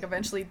monster, like,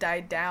 eventually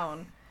died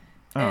down.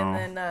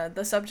 And then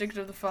the subject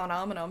of the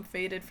phenomenon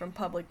faded from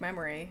public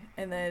memory.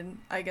 And then,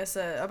 I guess,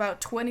 about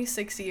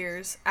 26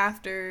 years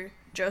after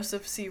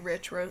Joseph C.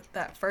 Rich wrote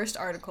that first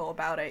article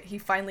about it, he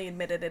finally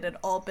admitted it had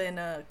all been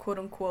a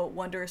quote-unquote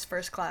wondrous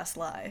first-class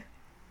lie.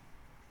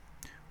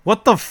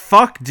 What the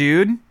fuck,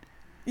 dude?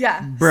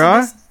 Yeah.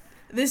 Bruh? So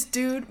this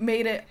dude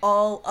made it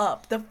all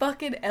up. The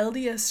fucking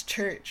LDS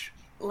Church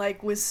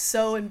like was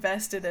so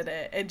invested in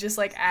it, and just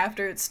like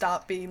after it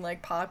stopped being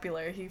like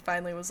popular, he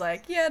finally was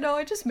like, yeah, no,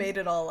 I just made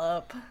it all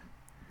up.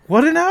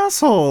 What an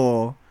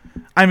asshole.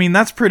 I mean,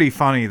 that's pretty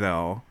funny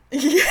though.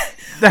 Yeah,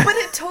 but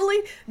it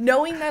totally,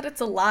 knowing that it's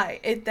a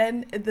lie, it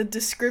then, the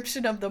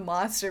description of the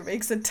monster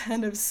makes a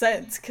ton of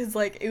sense, because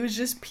like it was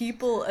just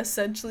people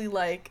essentially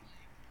like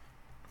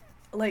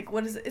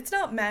what is it, it's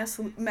not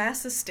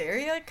mass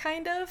hysteria,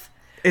 kind of,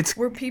 It's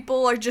where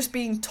people are just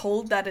being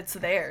told that it's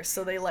there,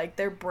 so they like,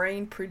 their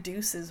brain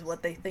produces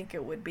what they think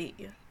it would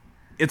be.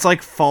 it's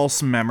like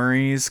false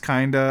memories,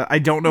 kinda. I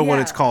don't know what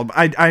it's Yeah. called.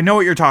 I know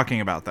what you're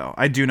talking about though.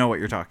 I do know what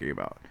you're talking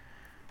about.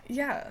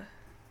 Yeah.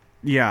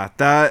 Yeah,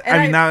 that And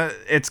I mean that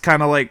it's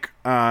kind of like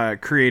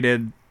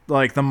created,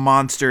 like the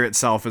monster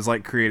itself is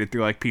like created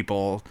through like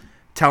people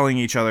telling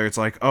each other. It's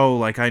like, oh,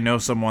 like I know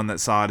someone that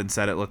saw it and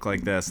said it looked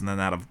like this, and then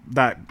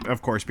that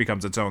of course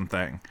becomes its own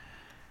thing.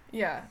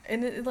 Yeah,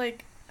 and it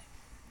like,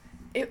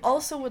 it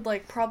also would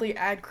like probably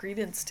add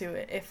credence to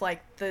it if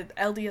like the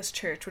LDS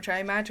Church, which I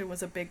imagine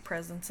was a big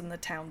presence in the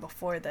town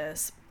before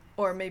this,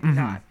 or maybe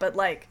not, but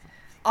like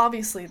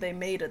obviously they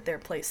made it their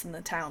place in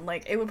the town.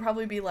 Like it would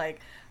probably be like,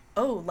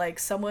 oh, like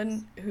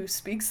someone who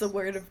speaks the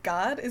word of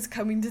God is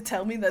coming to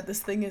tell me that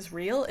this thing is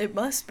real. It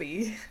must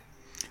be.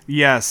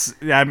 Yes,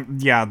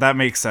 yeah, that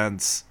makes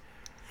sense.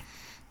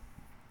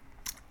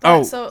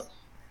 But, so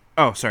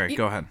Sorry,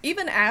 go ahead.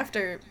 even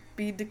after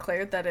being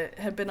declared that it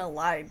had been a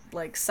lie,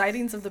 like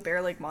sightings of the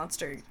Bear Lake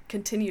Monster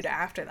continued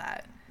after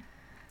that.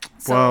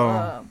 So,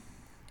 Whoa.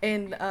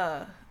 in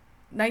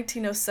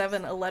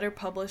 1907, a letter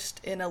published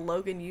in a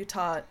Logan,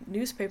 Utah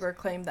newspaper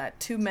claimed that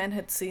 2 men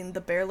had seen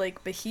the Bear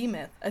Lake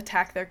Behemoth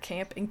attack their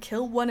camp and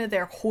kill one of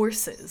their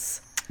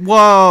horses.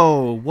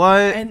 Whoa,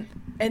 what? And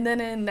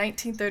then in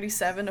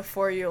 1937, a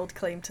 4-year-old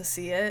claimed to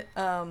see it.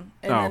 And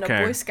then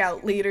okay. a Boy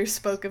Scout leader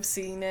spoke of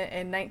seeing it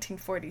in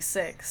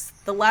 1946.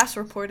 The last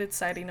reported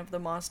sighting of the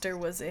monster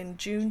was in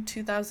June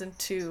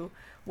 2002,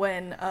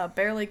 when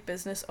Bear Lake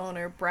business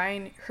owner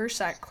Brian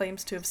Hershak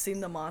claims to have seen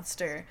the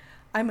monster.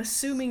 I'm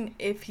assuming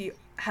if he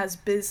has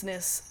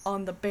business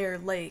on the Bear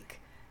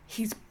Lake,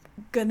 he's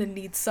gonna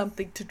need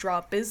something to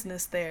draw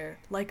business there,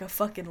 like a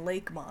fucking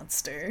lake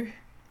monster.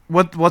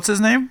 What's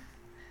his name?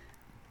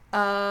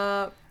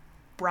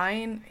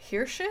 Brian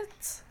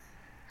Hershitz?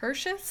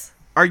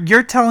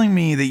 You're telling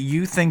me that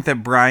you think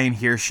that Brian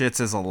Hershitz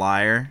is a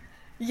liar?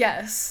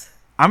 Yes.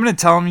 I'm gonna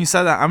tell him you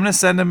said that. I'm gonna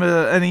send him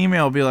an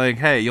email, be like,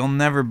 "Hey, you'll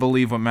never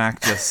believe what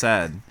Mac just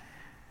said."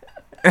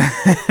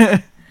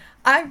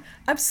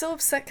 I'm so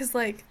upset because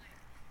like,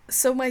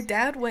 so my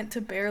dad went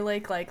to Bear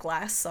Lake like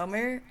last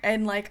summer,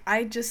 and like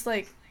I just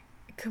like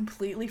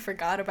completely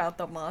forgot about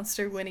the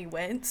monster when he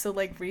went. So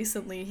like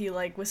recently he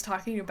like was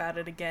talking about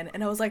it again,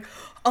 and I was like,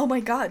 oh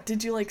my god,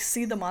 did you like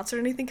see the monster or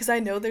anything? Because I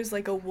know there's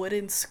like a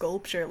wooden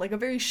sculpture, like a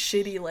very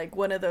shitty, like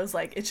one of those,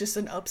 like it's just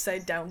an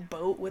upside down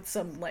boat with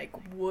some like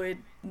wood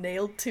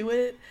nailed to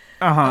it,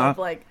 of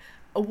like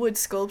a wood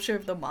sculpture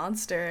of the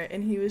monster.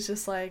 And he was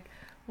just like,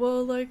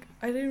 well, like,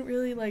 I didn't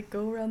really, like,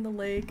 go around the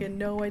lake, and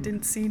no, I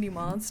didn't see any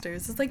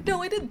monsters. It's like,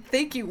 no, I didn't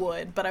think you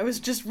would, but I was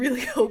just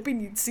really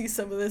hoping you'd see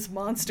some of this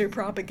monster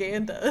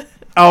propaganda.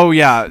 Oh,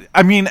 yeah.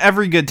 I mean,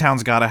 every good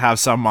town's gotta have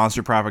some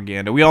monster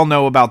propaganda. We all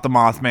know about the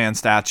Mothman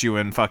statue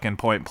in fucking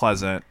Point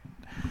Pleasant.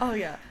 Oh,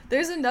 yeah.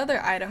 There's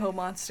another Idaho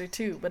monster,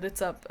 too, but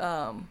it's up,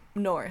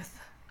 north.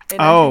 And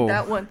Oh.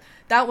 I think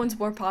that one's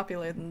more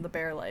popular than the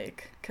Bear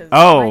Lake, because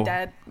Oh.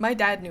 my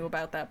dad knew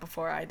about that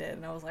before I did,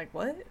 and I was like,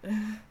 what?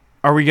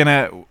 Are we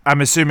gonna... I'm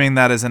assuming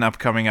that is an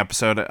upcoming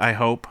episode, I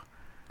hope.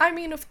 I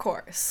mean, of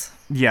course.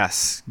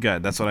 Yes,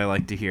 good. That's what I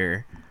like to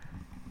hear.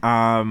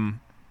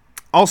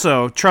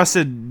 Also,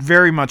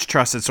 very much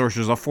trusted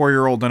sources, a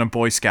 4-year-old and a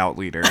Boy Scout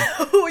leader.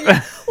 Oh,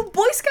 yeah. Well,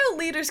 Boy Scout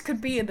leaders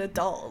could be an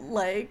adult.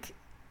 Like,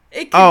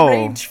 it can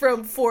range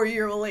from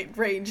 4-year-old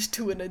range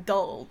to an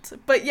adult.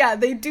 But yeah,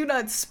 they do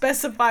not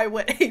specify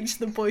what age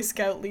the Boy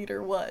Scout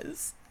leader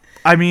was.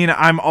 I mean,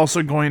 I'm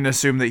also going to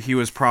assume that he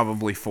was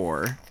probably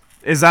 4.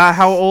 Is that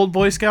how old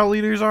Boy Scout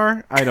leaders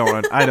are? I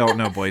don't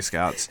know Boy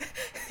Scouts.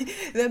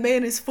 That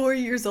man is 4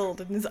 years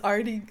old and has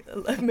already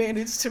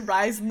managed to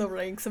rise in the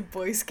ranks of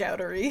Boy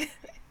Scoutery.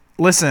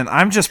 Listen,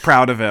 I'm just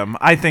proud of him.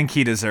 I think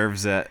he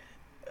deserves it.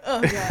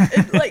 Oh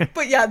yeah,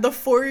 but yeah, the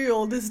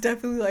 4-year-old is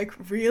definitely like,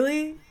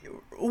 really?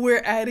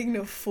 We're adding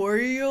a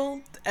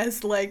 4-year-old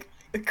as like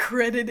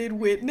accredited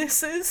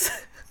witnesses?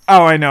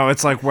 Oh, I know.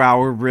 It's like, wow,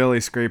 we're really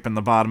scraping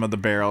the bottom of the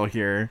barrel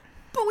here.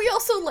 But we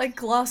also like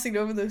glossing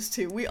over those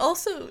two. We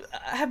also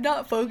have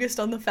not focused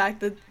on the fact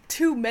that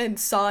 2 men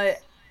saw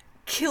it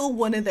kill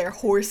one of their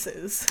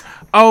horses.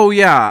 Oh,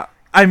 yeah.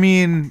 I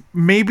mean,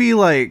 maybe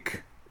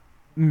like...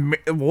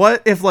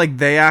 What if like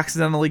they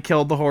accidentally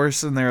killed the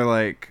horse and they're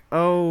like,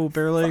 oh,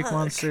 Bear Lake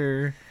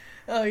monster.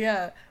 Oh,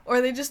 yeah. Or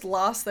they just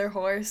lost their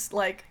horse,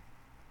 like...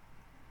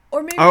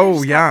 Or maybe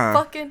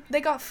they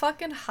got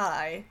fucking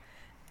high,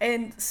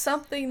 and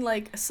something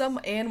like, some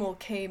animal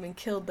came and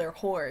killed their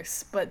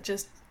horse, but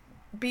just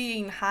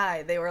being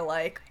high, they were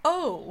like,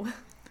 oh,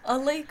 a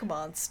lake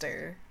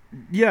monster.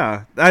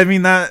 Yeah, I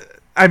mean, that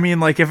I mean,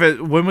 like,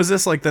 when was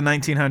this, like, the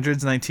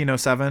 1900s,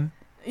 1907?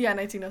 Yeah,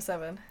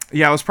 1907.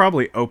 Yeah, it was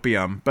probably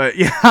opium, but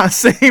yeah,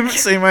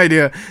 same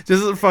idea.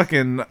 Just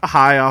fucking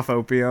high off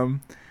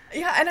opium.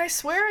 Yeah, and I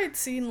swear I'd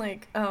seen,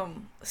 like,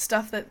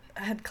 stuff that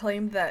had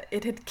claimed that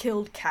it had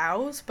killed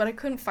cows, but I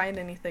couldn't find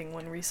anything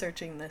when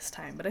researching this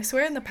time. But I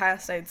swear in the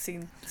past I'd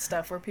seen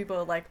stuff where people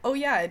are like, oh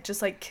yeah, it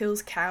just, like,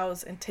 kills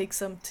cows and takes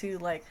them to,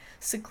 like,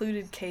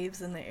 secluded caves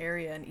in the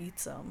area and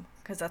eats them,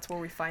 because that's where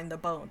we find the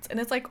bones. And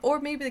it's like, or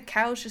maybe the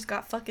cows just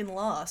got fucking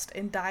lost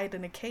and died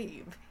in a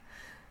cave.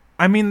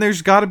 I mean,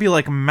 there's got to be,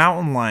 like,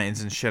 mountain lions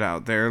and shit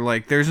out there.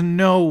 Like, there's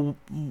no,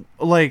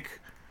 like...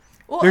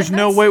 Well, there's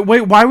no way.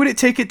 Wait, why would it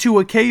take it to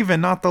a cave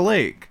and not the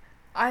lake?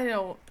 I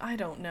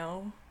don't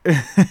know.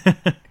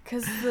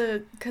 Cause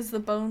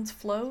the bones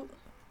float.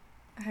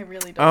 I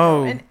really don't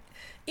know. And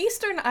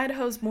eastern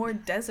Idaho's more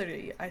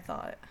deserty, I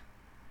thought.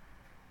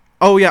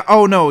 Oh yeah.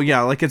 Oh no.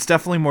 Yeah. Like it's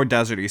definitely more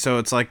deserty. So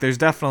it's like there's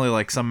definitely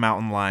like some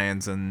mountain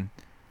lions and.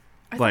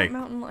 I thought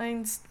mountain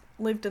lions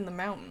lived in the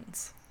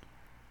mountains.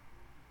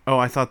 Oh,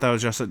 I thought that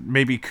was just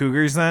maybe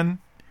cougars then.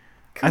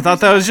 Cougars, I thought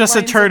that was just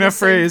a turn of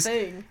phrase.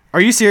 Thing. Are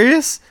you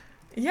serious?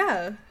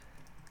 Yeah.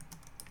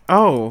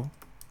 Oh.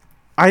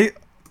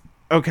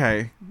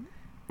 Okay.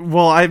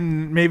 Well,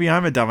 maybe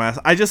I'm a dumbass.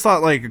 I just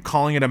thought like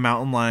calling it a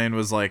mountain lion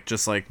was like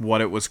just like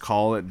what it was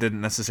called. It didn't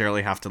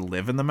necessarily have to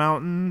live in the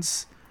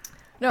mountains.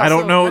 No, I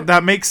don't know.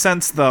 That makes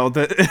sense though,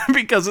 that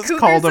because it's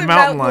called a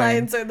mountain lion.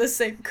 Lions are the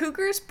same.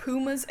 Cougars,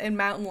 pumas, and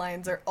mountain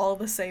lions are all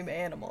the same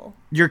animal.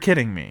 You're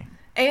kidding me.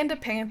 And a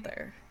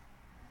panther.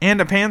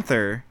 And a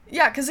panther.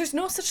 Yeah, because there's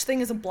no such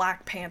thing as a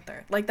black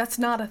panther. Like that's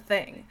not a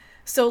thing.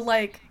 So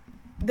like.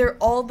 They're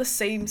all the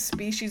same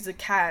species of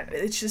cat.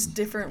 It's just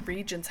different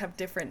regions have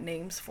different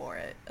names for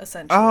it,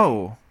 essentially.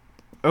 Oh.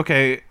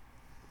 Okay.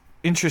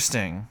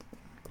 Interesting.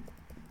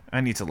 I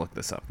need to look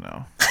this up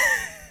now.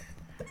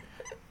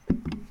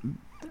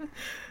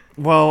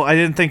 Well, I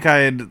didn't think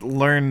I'd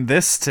learn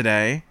this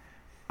today.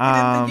 You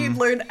didn't think you'd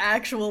learn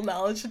actual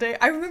knowledge today?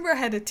 I remember I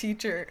had a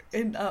teacher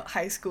in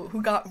high school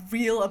who got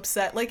real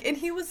upset. Like, and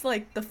he was,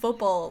 like, the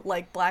football,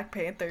 like, Black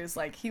Panthers.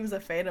 Like, he was a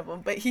fan of them.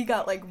 But he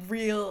got, like,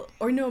 real...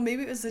 Or no,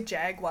 maybe it was the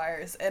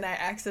Jaguars. And I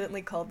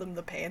accidentally called them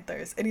the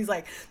Panthers. And he's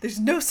like, there's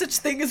no such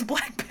thing as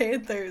Black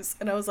Panthers.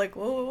 And I was like,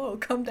 whoa, whoa, whoa,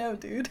 calm down,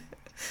 dude.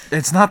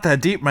 It's not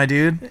that deep, my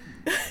dude.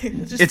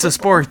 It's a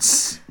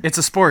sports. It's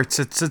a sports.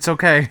 It's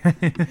okay.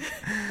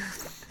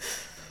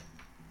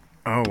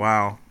 Oh,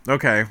 wow.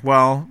 Okay,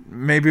 well,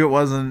 maybe it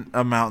wasn't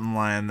a mountain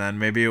lion then.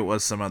 Maybe it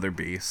was some other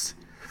beast.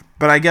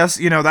 But I guess,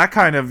 that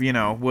kind of,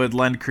 would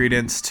lend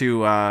credence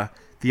to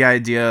the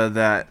idea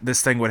that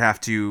this thing would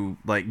have to,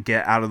 like,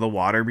 get out of the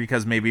water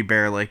because maybe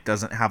Bear Lake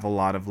doesn't have a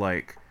lot of,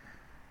 like,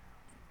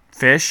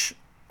 fish.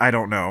 I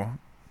don't know.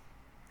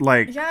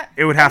 Like, yeah,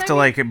 it would have to,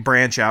 like,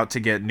 branch out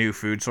to get new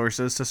food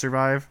sources to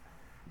survive.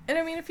 And,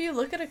 I mean, if you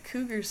look at a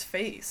cougar's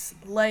face,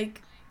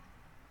 like,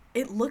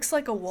 it looks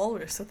like a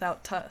walrus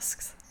without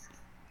tusks.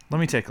 Let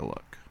me take a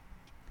look.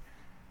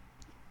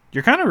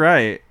 You're kind of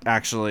right,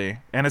 actually.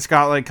 And it's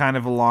got, like, kind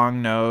of a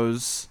long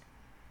nose.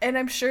 And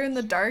I'm sure in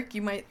the dark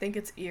you might think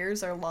its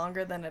ears are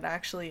longer than it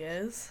actually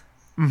is.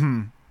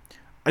 Mm-hmm.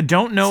 I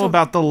don't know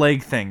about the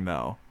leg thing,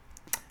 though.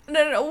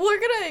 No.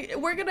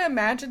 We're gonna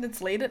imagine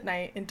it's late at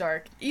night and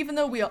dark. Even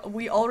though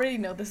we already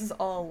know this is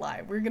all a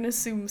lie. We're gonna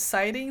assume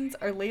sightings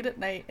are late at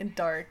night and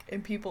dark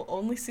and people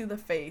only see the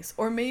face.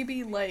 Or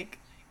maybe, like,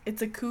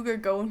 it's a cougar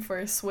going for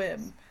a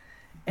swim.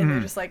 And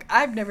they're just like,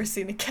 I've never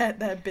seen a cat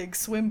that big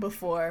swim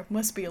before.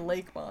 Must be a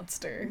lake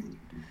monster.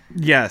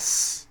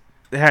 Yes.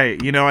 Hey,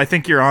 I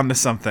think you're onto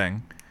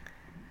something.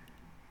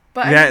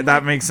 But yeah, I mean,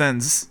 that makes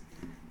sense.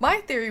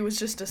 My theory was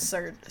just a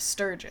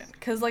sturgeon.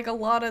 Because, like, a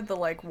lot of the,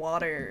 like,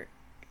 water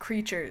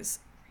creatures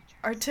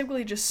are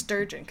typically just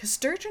sturgeon. Because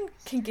sturgeon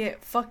can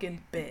get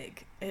fucking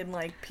big. And,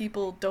 like,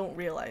 people don't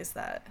realize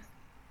that.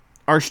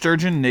 Are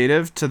sturgeon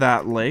native to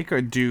that lake,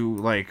 or do,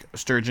 like,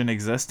 sturgeon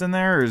exist in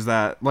there, or is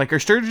that, like, are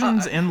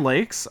sturgeons in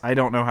lakes? I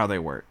don't know how they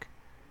work.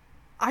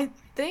 I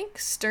think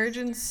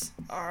sturgeons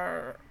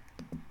are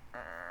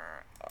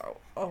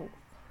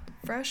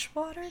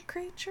freshwater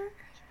creature?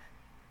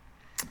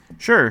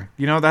 Sure,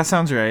 that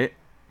sounds right.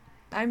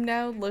 I'm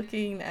now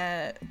looking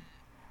at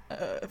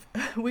a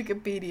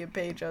Wikipedia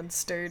page on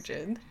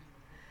sturgeon.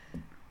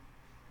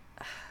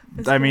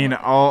 I mean,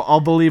 I'll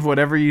believe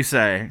whatever you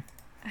say.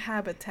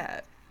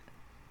 Habitat.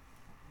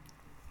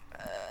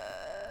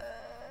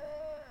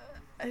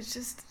 It's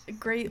just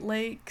Great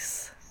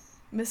Lakes,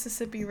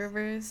 Mississippi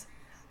rivers.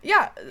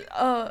 Yeah,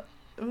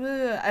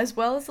 as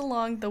well as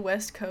along the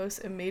west coast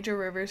and major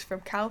rivers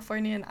from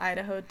California and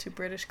Idaho to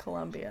British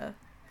Columbia.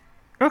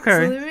 Okay.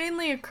 So they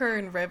mainly occur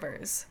in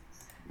rivers.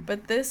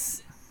 But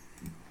this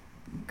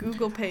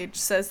Google page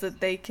says that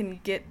they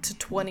can get to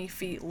 20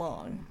 feet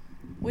long,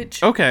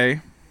 which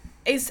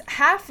is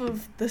half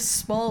of the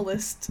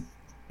smallest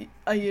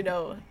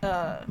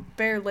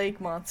Bear Lake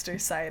monster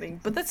sighting,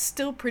 but that's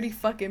still pretty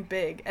fucking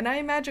big. And I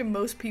imagine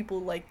most people,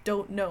 like,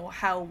 don't know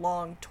how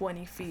long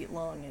 20 feet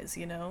long is,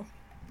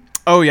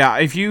 Oh yeah,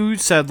 if you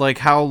said like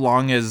how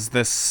long is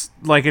this,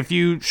 like if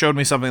you showed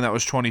me something that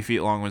was 20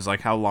 feet long, was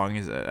like how long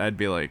is it, I'd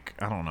be like,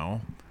 I don't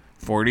know,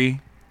 40,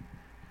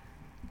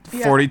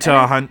 Yeah, 40 to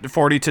 100,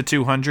 40 to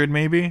 200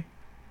 maybe.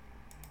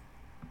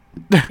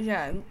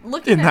 Yeah, and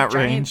looking In at that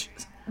giant, range.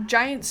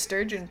 giant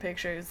sturgeon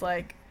pictures,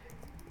 like,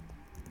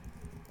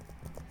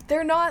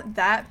 they're not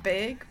that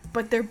big,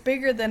 but they're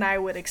bigger than I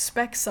would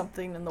expect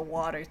something in the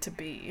water to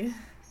be.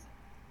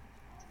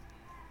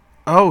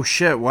 Oh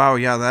shit! Wow,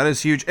 yeah, that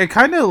is huge. It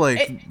kind of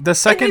like the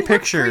second and they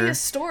picture. look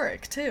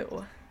prehistoric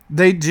too.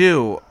 They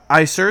do.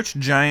 I searched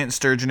giant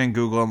sturgeon in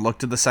Google and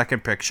looked at the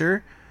second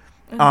picture.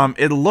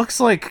 It looks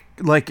like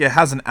it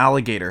has an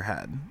alligator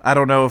head. I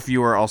don't know if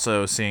you were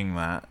also seeing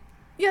that.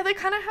 Yeah, they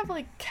kind of have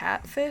like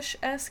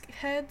catfish-esque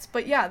heads,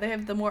 but yeah, they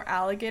have the more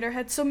alligator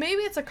heads. So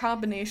maybe it's a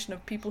combination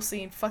of people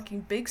seeing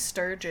fucking big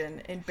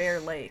sturgeon in Bear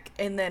Lake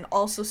and then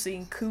also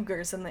seeing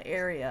cougars in the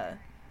area.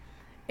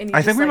 And you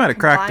I think we might have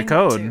cracked the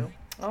combine code.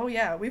 Oh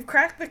yeah, we've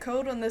cracked the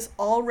code on this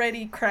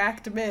already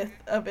cracked myth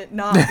of it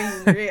not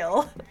being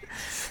real.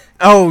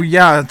 Oh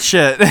yeah,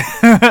 shit.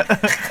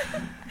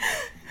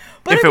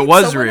 But If I it mean,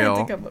 was someone had to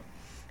real. come up-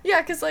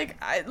 Yeah, because,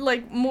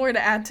 like, more to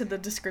add to the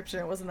description,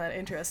 it wasn't that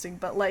interesting,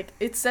 but, like,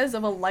 it says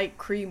of a light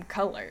cream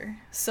color.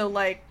 So,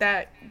 like,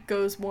 that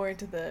goes more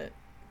into the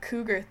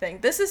cougar thing.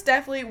 This is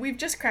definitely, we've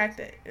just cracked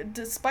it.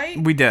 Despite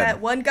We did. that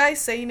one guy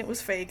saying it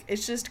was fake,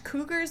 it's just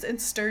cougars and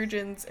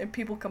sturgeons, and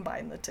people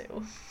combine the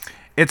two.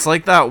 It's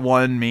like that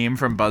one meme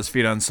from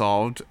BuzzFeed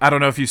Unsolved. I don't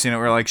know if you've seen it,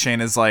 where like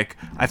Shane is like,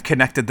 "I've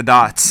connected the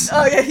dots.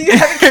 Oh, yeah, you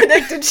haven't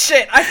connected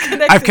shit.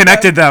 I've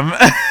connected them."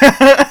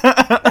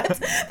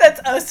 That's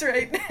us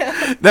right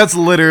now. That's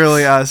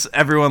literally us.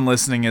 Everyone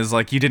listening is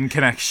like, "You didn't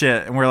connect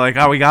shit," and we're like,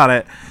 "Oh, we got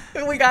it.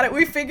 We got it.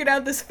 We figured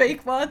out this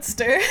fake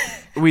monster.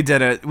 We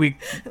did it. We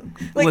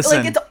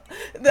listen. Like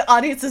the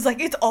audience is like,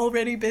 it's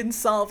already been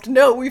solved.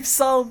 No, we've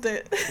solved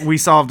it. We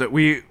solved it.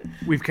 We've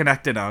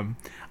connected them."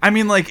 I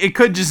mean, like, it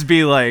could just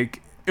be like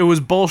it was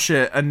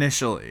bullshit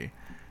initially,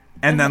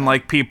 and then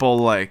like people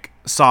like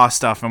saw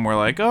stuff and were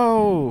like,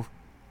 "Oh,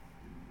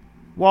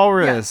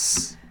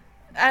 walrus."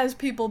 As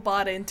people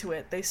bought into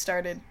it, they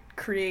started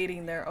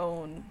creating their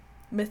own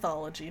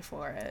mythology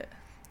for it.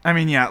 I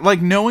mean, yeah,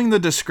 like knowing the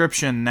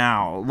description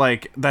now,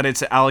 like that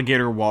it's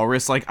alligator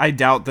walrus, like I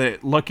doubt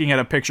that looking at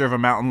a picture of a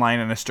mountain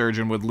lion and a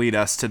sturgeon would lead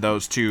us to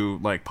those two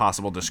like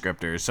possible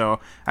descriptors. So,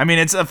 I mean,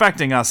 it's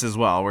affecting us as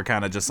well. We're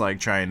kind of just like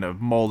trying to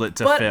mold it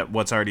to fit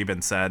what's already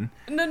been said.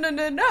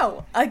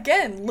 No.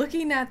 Again,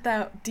 looking at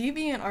that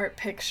DeviantArt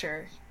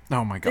picture,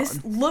 Oh my god.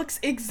 this looks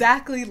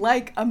exactly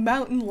like a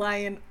mountain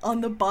lion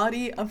on the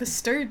body of a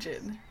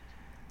sturgeon.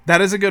 That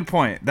is a good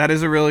point. That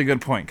is a really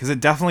good point because it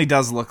definitely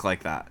does look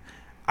like that.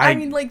 I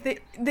mean, like,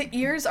 the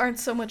ears aren't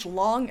so much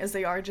long as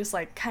they are just,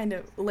 like, kind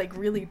of, like,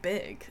 really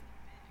big.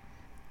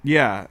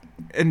 Yeah,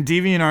 and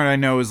DeviantArt I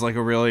know is like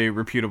a really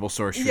reputable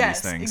source for these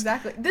things.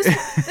 Exactly. This,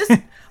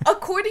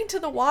 according to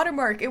the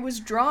watermark, it was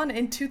drawn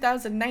in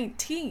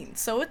 2019,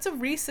 so it's a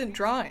recent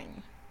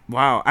drawing.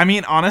 Wow. I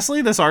mean,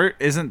 honestly, this art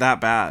isn't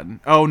that bad.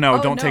 Oh no,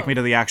 Oh, don't take no. me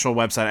to the actual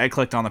website. I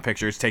clicked on the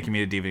picture. It's taking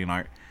me to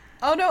DeviantArt.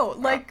 Oh no,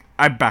 like,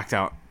 I backed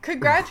out.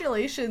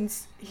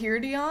 congratulations,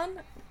 Hirdion,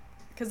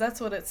 because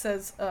that's what it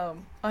says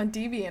on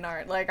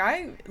DeviantArt. Like,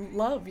 I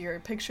love your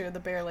picture of the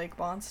Bear Lake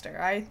monster.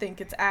 I think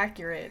it's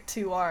accurate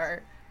to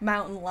our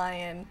mountain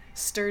lion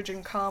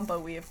sturgeon combo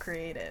we have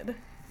created.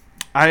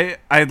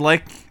 I'd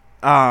like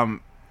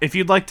if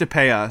you'd like to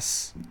pay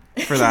us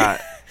for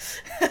that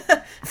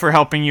for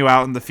helping you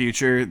out in the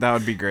future, that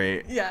would be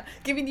great. Yeah,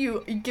 giving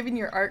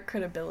your art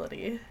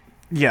credibility.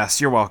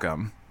 Yes, you're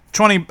welcome.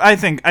 20 I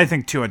think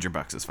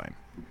 $200 is fine.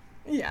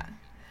 Yeah.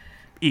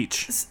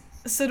 Each.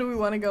 So do we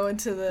want to go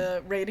into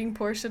the rating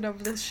portion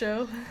of this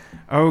show?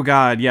 Oh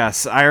god,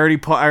 yes. I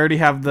already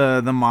have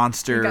the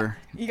monster.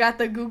 You got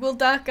the Google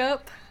Doc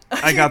up?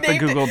 I got the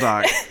Google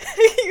Doc.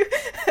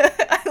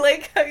 I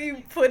like how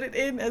you put it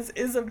in as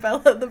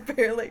Isabella the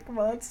Bear Lake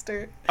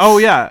monster. Oh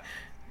yeah.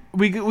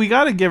 We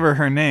got to give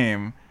her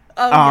name.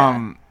 Oh,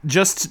 yeah.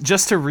 Just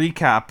to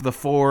recap the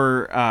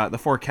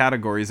four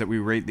categories that we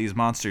rate these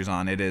monsters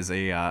on. It is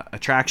a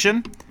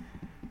attraction,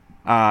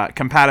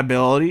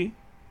 compatibility,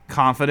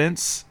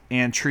 confidence,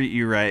 and treat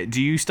you right.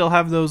 Do you still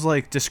have those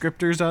like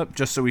descriptors up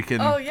just so we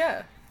can Oh,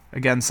 yeah.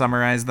 again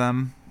summarize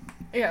them?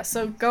 Yeah,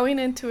 so going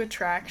into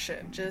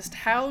attraction, just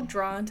how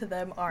drawn to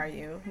them are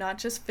you? Not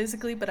just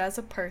physically, but as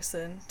a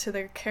person, to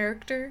their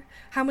character?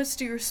 How much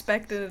do you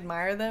respect and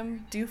admire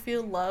them? Do you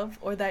feel love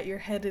or that you're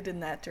headed in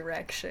that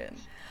direction?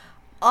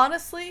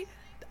 Honestly,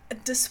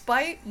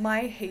 despite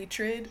my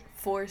hatred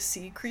for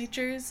sea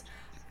creatures,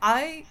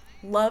 I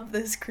love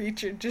this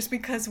creature just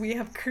because we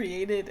have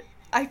created...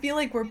 I feel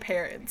like we're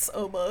parents,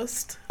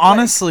 almost.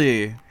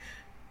 Honestly,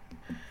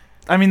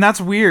 I mean, that's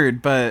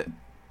weird, but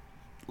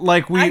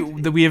like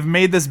we have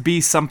made this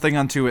beast something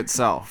unto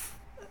itself.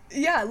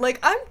 Yeah, like,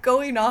 I'm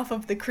going off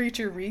of the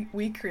creature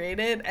we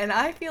created, and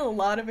I feel a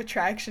lot of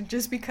attraction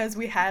just because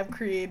we have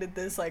created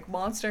this, like,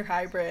 monster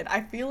hybrid. I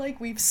feel like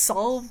we've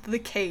solved the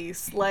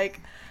case. Like,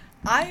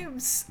 I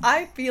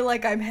feel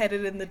like I'm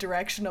headed in the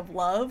direction of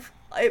love,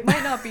 It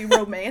might not be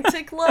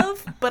romantic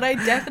love, but I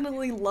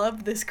definitely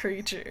love this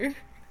creature.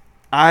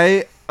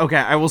 I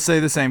will say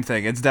the same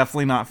thing. It's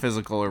definitely not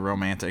physical or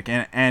romantic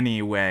in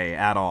any way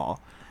at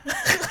all.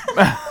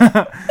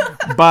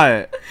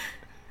 but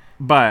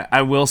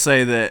I will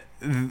say that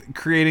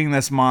creating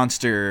this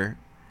monster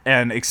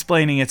and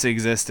explaining its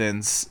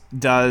existence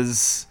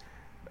does,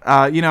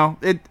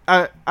 it.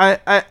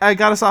 I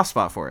got a soft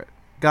spot for it.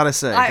 Gotta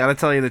say, gotta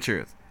tell you the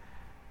truth.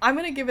 I'm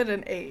gonna give it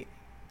an 8.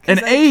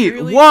 An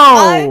 8?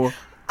 Whoa!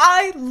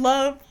 I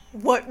love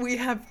what we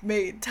have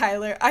made,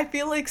 Tyler. I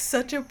feel like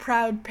such a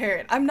proud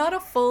parent. I'm not a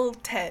full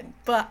 10,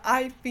 but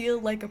I feel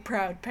like a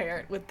proud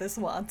parent with this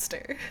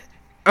monster.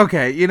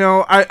 Okay,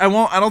 I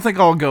don't think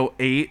I'll go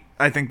 8.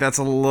 I think that's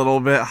a little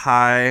bit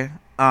high.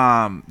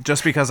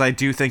 Just because I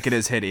do think it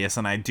is hideous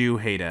and I do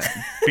hate it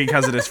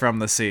because it is from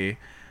the sea.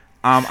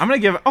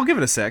 I'll give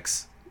it a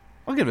 6.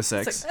 I'll give it a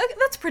 6.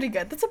 That's pretty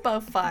good. That's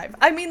above 5.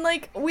 I mean,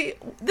 like,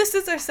 this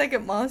is our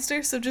second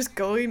monster, so just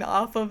going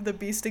off of the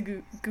Beast of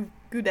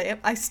Gudam,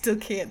 I still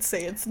can't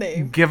say its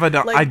name.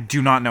 Givaudan. I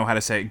do not know how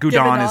to say it.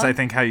 Gudon is, I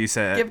think, how you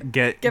say it.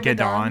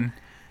 Givaudan.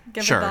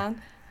 Sure.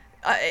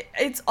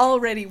 It's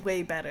already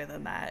way better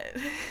than that.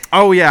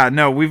 Oh, yeah.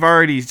 No, we've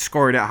already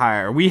scored it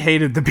higher. We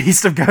hated the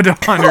Beast of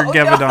Gudon or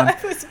Givaudan. No,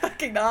 it was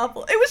fucking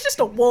awful. It was just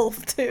a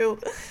wolf, too.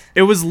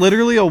 It was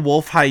literally a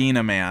wolf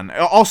hyena man.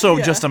 Also,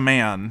 just a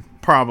man.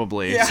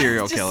 Probably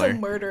serial killer. Just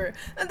a murderer.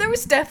 And there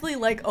was definitely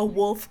like a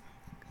wolf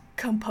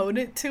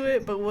component to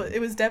it, but it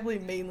was definitely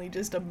mainly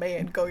just a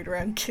man going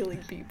around killing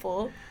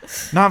people.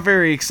 Not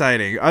very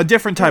exciting. A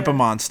different type of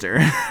monster.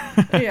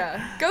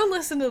 Yeah, go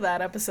listen to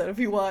that episode if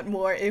you want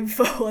more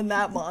info on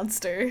that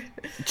monster.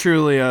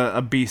 Truly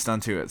a beast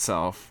unto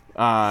itself.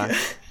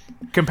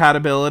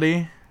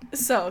 Compatibility.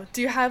 So,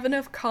 do you have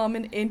enough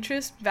common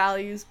interests,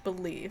 values,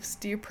 beliefs?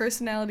 Do your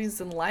personalities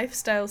and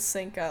lifestyles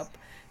sync up?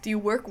 Do you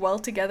work well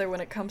together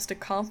when it comes to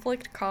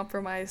conflict,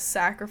 compromise,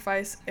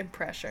 sacrifice, and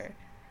pressure?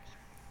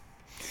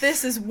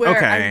 This is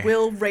where I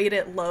will rate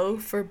it low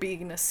for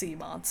being a sea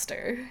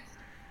monster.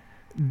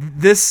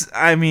 This,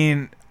 I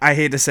mean, I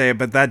hate to say it,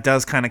 but that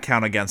does kind of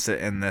count against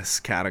it in this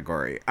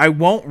category. I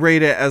won't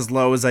rate it as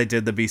low as I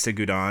did the Beast of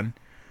Gudon.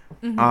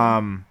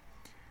 Mm-hmm.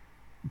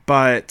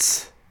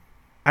 But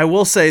I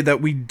will say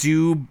that we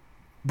do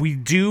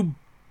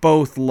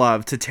both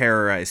love to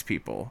terrorize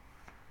people.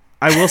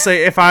 I will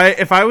say if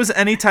I was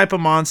any type of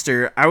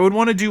monster, I would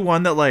want to do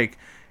one that like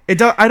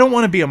I don't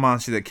want to be a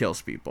monster that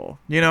kills people.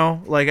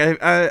 Like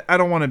I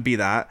don't want to be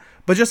that.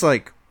 But just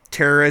like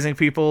terrorizing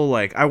people,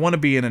 like I want to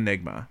be an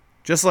enigma.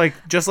 Just like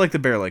the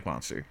Bear Lake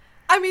monster.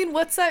 I mean,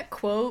 what's that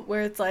quote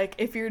where it's like,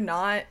 if you're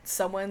not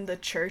someone the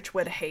church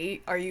would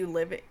hate,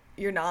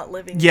 you're not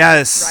living.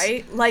 Yes.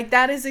 Right? Like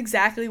that is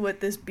exactly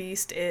what this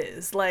beast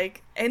is.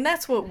 Like, and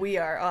that's what we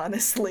are,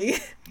 honestly.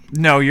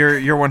 No,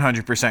 you're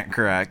 100%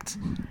 correct.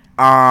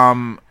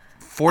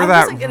 For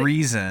that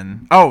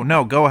reason. Oh,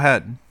 no, go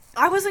ahead.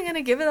 I wasn't going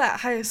to give it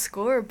that high a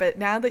score, but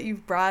now that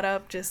you've brought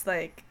up just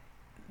like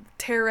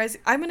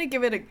terrorizing, I'm going to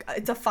give it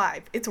it's a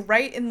 5. It's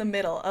right in the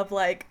middle of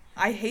like,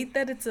 I hate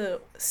that it's a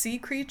sea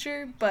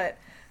creature, but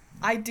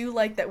I do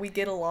like that we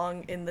get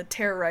along in the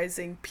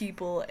terrorizing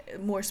people,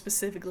 more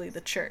specifically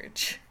the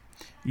church.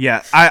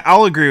 Yeah,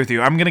 I'll agree with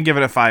you. I'm going to give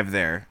it a 5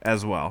 there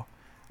as well.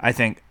 I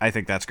think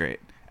that's great.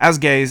 As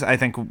gays, I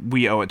think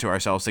we owe it to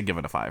ourselves to give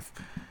it a 5.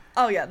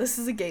 Oh yeah, this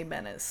is a gay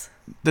menace.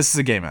 This is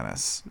a gay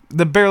menace.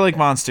 The Bear Lake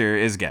monster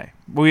is gay.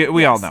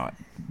 We all know it.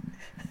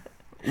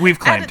 We've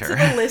claimed her. Add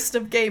it to the list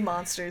of gay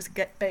monsters,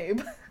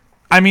 babe.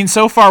 I mean,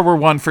 so far we're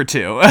 1 for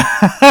 2.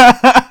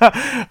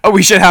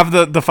 We should have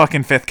the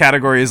fucking 5th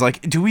category is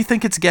like, do we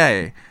think it's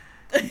gay?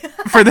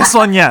 For this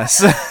one,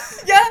 yes.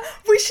 Yeah,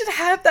 we should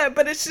have that,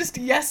 but it's just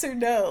yes or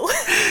no.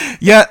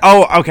 Yeah.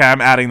 Oh, okay.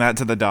 I'm adding that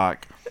to the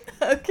doc.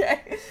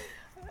 Okay.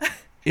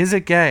 Is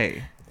it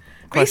gay?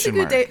 Question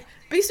mark.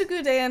 Beast of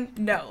Gudam,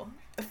 no.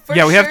 For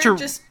yeah, we sure, have to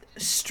just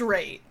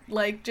straight,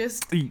 like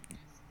just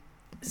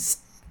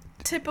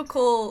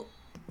typical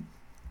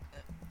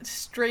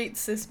straight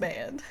cis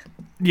man.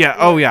 Yeah.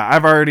 Oh yeah.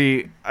 I've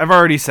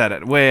already said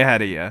it. Way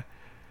ahead of you.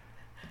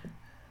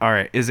 All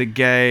right. Is it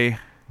gay?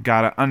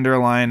 Gotta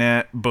underline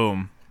it.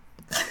 Boom.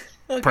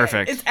 Okay,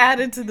 perfect. It's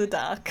added to the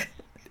doc.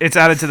 It's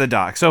added to the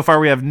doc. So far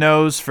we have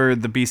no's for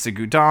the Beast of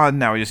Gudam.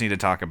 Now we just need to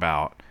talk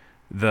about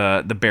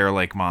the Bear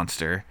Lake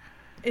monster.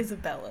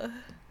 Isabella.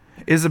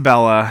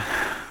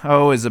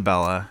 Oh,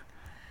 Isabella.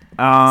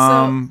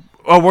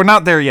 We're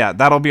not there yet.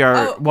 That'll be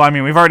our... Well, I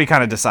mean, we've already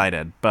kind of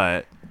decided,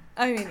 but...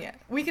 I mean, yeah.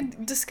 We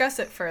can discuss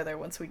it further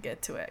once we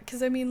get to it.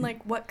 Because, I mean,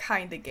 like, what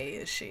kind of gay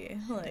is she?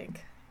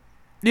 Like...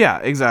 Yeah,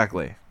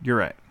 exactly. You're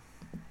right.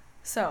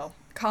 So,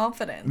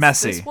 confidence.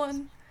 Messy.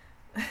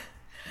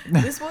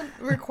 This one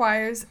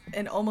requires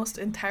an almost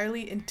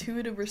entirely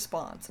intuitive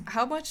response.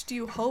 How much do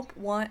you hope,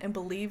 want, and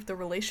believe the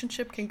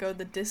relationship can go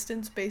the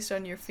distance based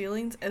on your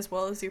feelings as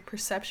well as your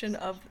perception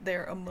of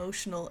their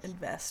emotional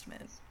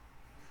investment?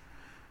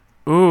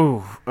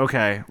 Ooh,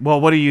 okay.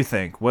 Well, what do you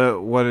think?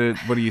 What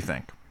do you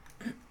think?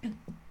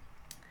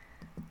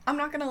 I'm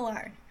not gonna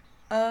lie.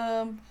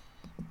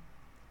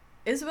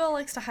 Isabel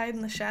likes to hide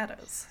in the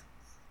shadows.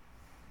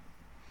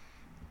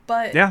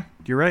 But Yeah,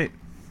 you're right.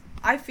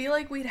 I feel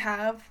like we'd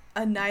have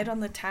a night on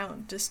the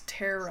town just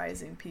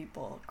terrorizing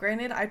people.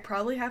 Granted, I'd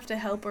probably have to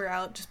help her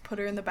out, just put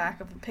her in the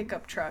back of a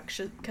pickup truck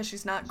because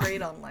she's not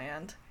great on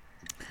land.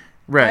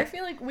 Right. I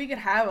feel like we could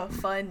have a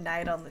fun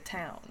night on the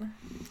town.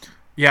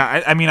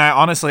 Yeah, I mean, I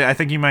honestly, I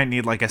think you might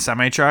need like a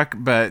semi-truck,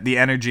 but the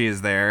energy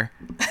is there.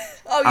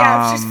 Oh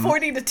yeah, she's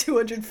 40 to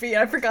 200 feet.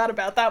 I forgot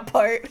about that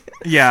part.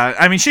 Yeah,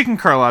 I mean, she can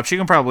curl up. She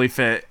can probably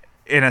fit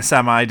in a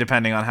semi,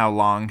 depending on how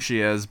long she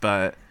is,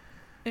 but...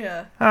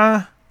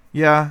 Yeah.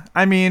 Yeah,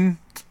 I mean...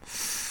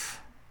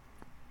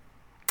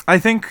 I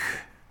think...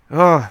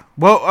 well,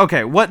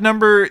 okay, what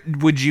number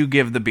would you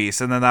give the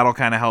beast? And then that'll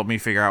kind of help me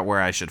figure out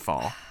where I should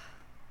fall.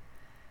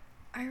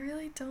 I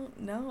really don't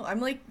know. I'm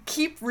like,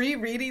 keep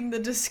rereading the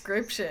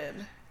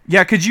description.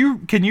 Yeah, can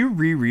you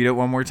reread it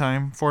one more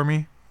time for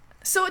me?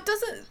 So it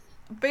doesn't,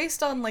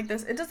 based on like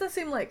this, it doesn't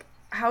seem like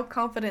how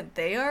confident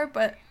they are,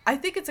 but I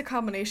think it's a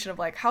combination of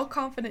like, how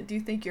confident do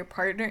you think your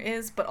partner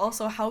is, but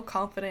also how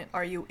confident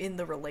are you in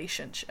the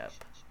relationship?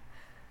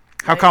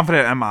 How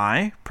confident am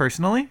I,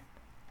 personally?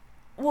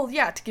 Well,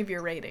 yeah, to give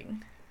your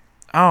rating.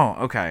 Oh,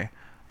 okay.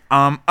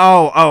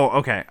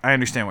 Okay. I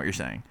understand what you're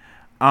saying.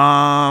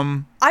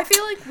 I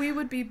feel like we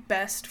would be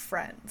best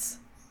friends.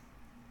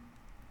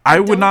 I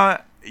would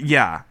not.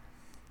 Yeah.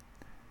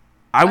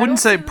 I wouldn't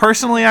say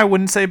personally. I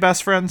wouldn't say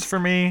best friends for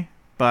me,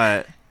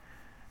 but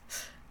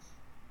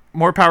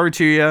more power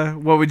to you.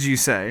 What would you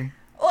say?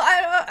 Well,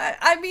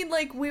 I mean,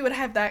 like, we would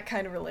have that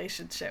kind of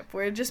relationship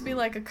where it'd just be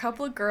like a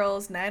couple of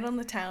girls, night on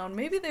the town.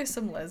 Maybe there's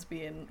some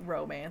lesbian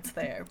romance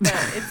there, but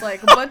it's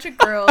like a bunch of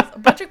girls, a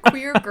bunch of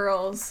queer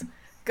girls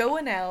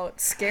going out,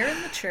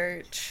 scaring the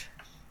church.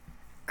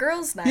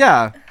 Girls' night.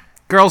 Yeah,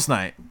 girls'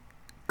 night.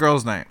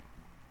 Girls' night.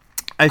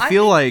 I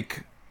feel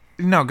like...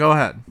 No, go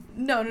ahead.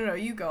 No,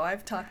 you go.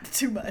 I've talked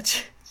too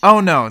much.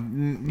 Oh, no.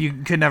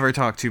 You could never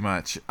talk too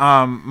much.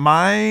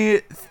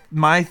 My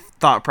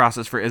thought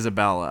process for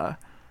Isabella,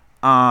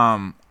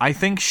 I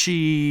think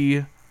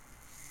she...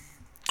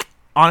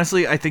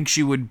 Honestly, I think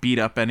she would beat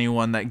up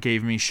anyone that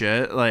gave me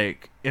shit.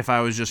 Like, if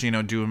I was just,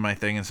 doing my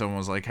thing and someone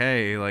was like,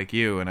 hey, like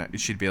you, and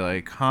she'd be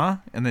like, huh?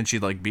 And then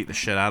she'd, like, beat the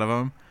shit out of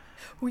them.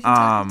 Who are you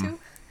talking to?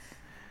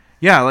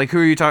 Yeah, like, who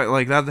are you talking...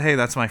 Like, that? Hey,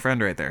 that's my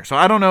friend right there. So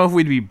I don't know if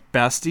we'd be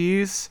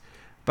besties,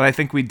 but I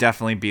think we'd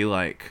definitely be,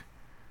 like...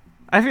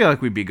 I feel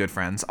like we'd be good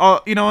friends.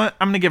 You know what?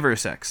 I'm going to give her a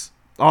 6.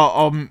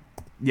 I'll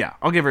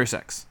give her a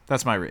 6.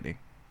 That's my rating.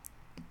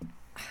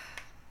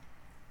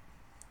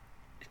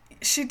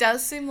 She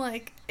does seem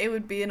like it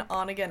would be an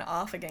on-again,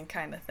 off-again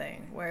kind of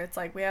thing, where it's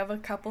like we have a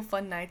couple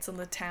fun nights in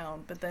the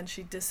town, but then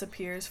she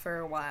disappears for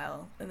a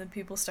while, and then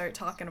people start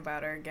talking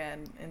about her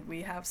again, and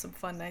we have some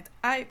fun nights.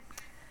 I'm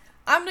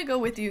gonna go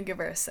with you and give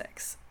her a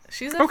 6.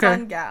 She's a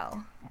fun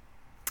gal.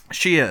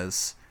 She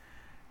is.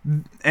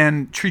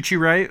 And treat you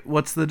right?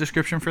 What's the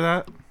description for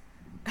that?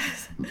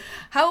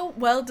 How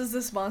well does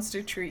this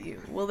monster treat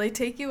you? Will they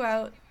take you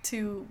out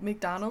to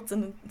McDonald's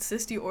and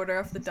insist you order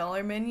off the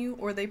dollar menu,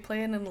 or they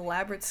plan an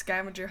elaborate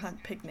scavenger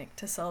hunt picnic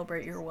to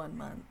celebrate your 1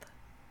 month?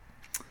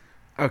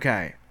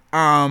 Okay.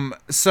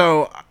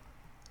 So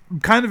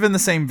kind of in the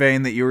same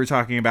vein that you were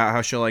talking about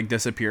how she'll like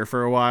disappear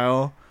for a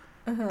while.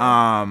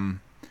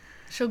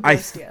 She'll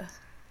ghost you.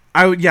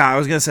 I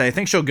was gonna say, I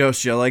think she'll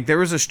ghost you. Like, there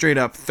was a straight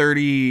up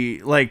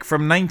 30, like,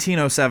 from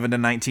 1907 to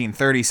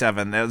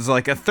 1937, there was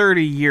like a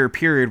 30-year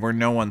period where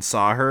no one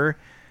saw her,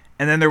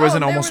 and then there was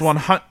an almost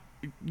 100...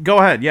 Go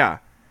ahead, yeah.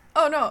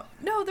 Oh,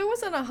 no, there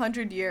wasn't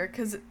 100-year,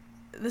 because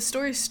the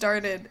story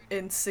started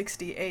in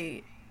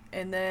 68,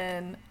 and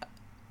then,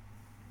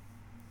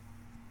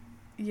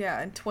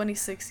 yeah, in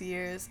 26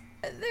 years,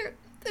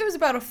 there was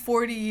about a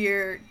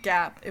 40-year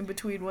gap in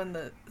between when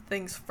the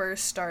things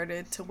first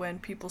started to when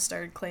people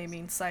started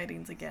claiming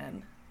sightings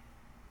again.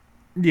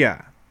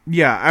 Yeah.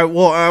 I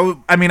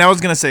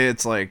was gonna say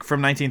it's like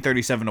from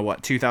 1937 to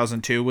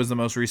 2002 was the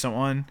most recent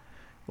one.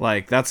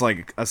 Like, that's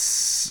like a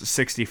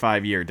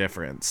 65-year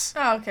difference.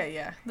 Oh, okay,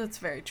 yeah, that's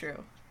very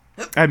true.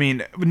 I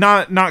mean,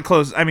 not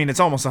close. I mean, it's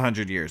almost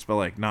 100 years, but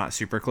like not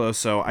super close.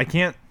 So I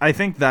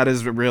think that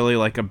is really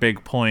like a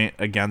big point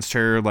against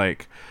her.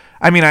 Like,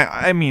 I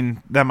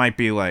mean that might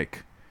be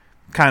like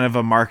kind of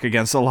a mark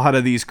against a lot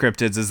of these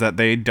cryptids, is that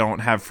they don't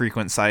have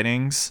frequent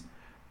sightings.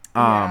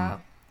 Yeah.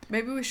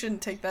 Maybe we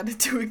shouldn't take that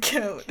into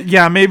account.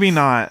 Yeah, maybe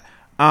not.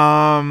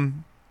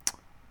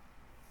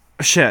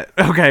 Shit.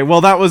 Okay,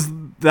 well that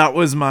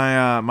was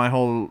my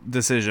whole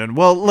decision.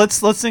 Well,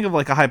 let's think of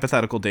like a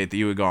hypothetical date that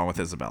you would go on with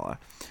Isabella.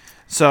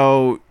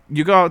 So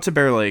you go out to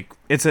Bear Lake.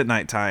 It's at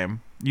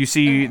nighttime. You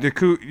see the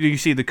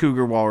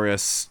cougar,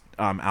 walrus,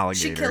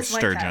 alligator,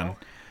 sturgeon.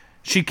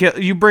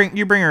 You bring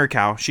her a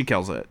cow. She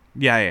kills it.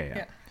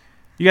 Yeah.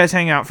 You guys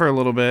hang out for a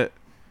little bit,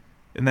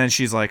 and then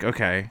she's like,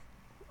 "Okay,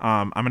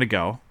 I'm gonna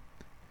go.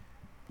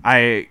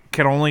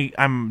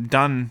 I'm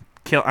done.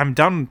 I'm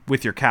done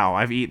with your cow.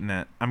 I've eaten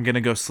it. I'm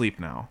gonna go sleep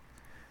now."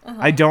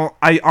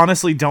 I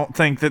honestly don't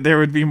think that there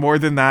would be more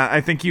than that. I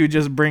think you would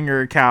just bring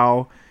her a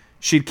cow.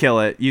 She'd kill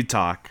it. You'd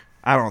talk.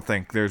 I don't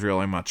think there's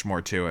really much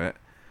more to it.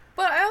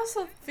 But I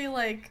also feel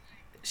like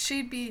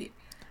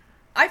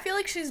I feel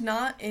like she's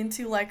not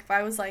into, like, if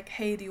I was like,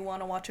 hey, do you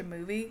want to watch a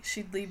movie?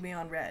 She'd leave me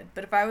on red.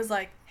 But if I was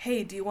like,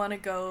 hey, do you want to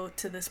go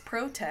to this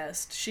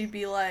protest? She'd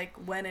be like,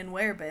 when and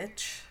where,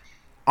 bitch?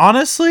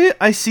 Honestly,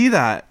 I see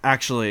that,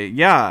 actually.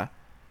 Yeah.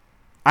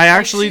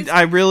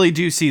 I really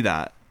do see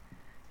that.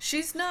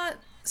 She's not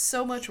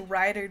so much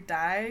ride or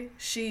die.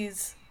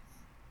 She's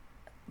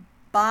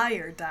buy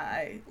or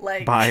die.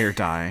 Like, buy or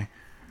die.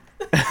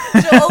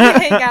 She'll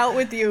only hang out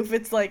with you if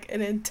it's, like,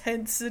 an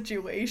intense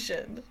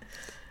situation.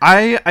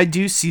 I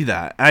do see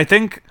that. I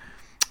think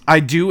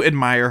I do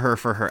admire her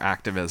for her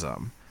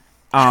activism.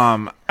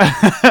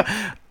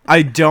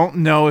 I don't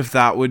know if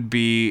that would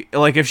be,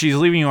 like, if she's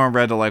leaving you on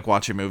red to, like,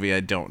 watch a movie, I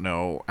don't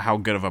know how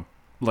good of a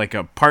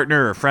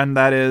partner or friend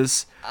that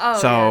is. Oh,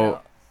 so yeah,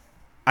 no.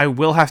 I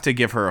will have to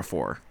give her a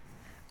 4.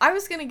 I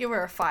was going to give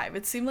her a 5.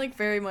 It seemed like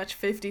very much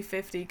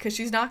 50-50 because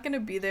she's not going to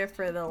be there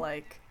for the,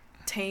 like,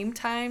 tame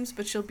times,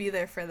 but she'll be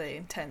there for the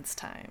intense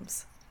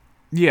times.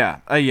 Yeah,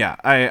 I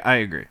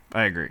agree.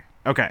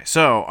 Okay,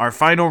 so our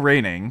final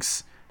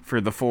ratings for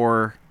the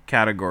 4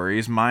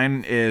 categories.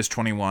 Mine is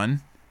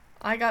 21.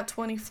 I got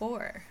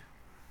 24.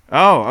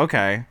 Oh,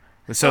 okay.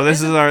 So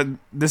this is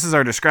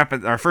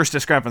our first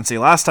discrepancy.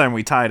 Last time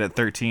we tied at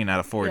 13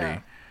 out of 40. Yeah.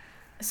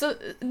 So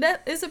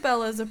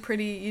Isabella is a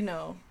pretty,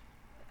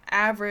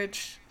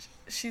 average.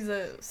 She's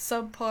a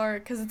subpar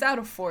because it's out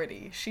of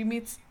 40. She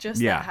meets just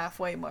that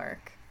halfway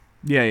mark.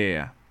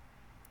 Yeah.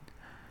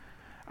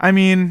 I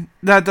mean,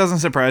 that doesn't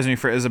surprise me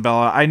for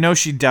Isabella. I know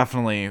she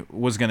definitely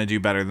was going to do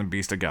better than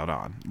Beast of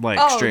Gaudon.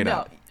 Like, straight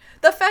up.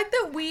 The fact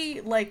that we,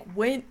 like,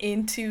 went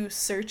into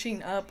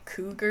searching up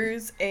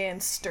cougars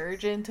and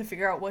sturgeon to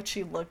figure out what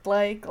she looked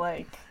like,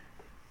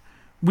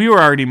 we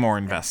were already more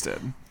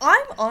invested.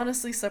 I'm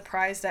honestly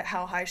surprised at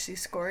how high she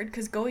scored,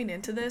 because going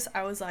into this,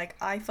 I was like,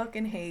 I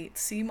fucking hate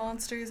sea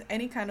monsters,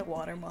 any kind of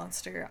water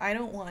monster. I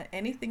don't want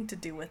anything to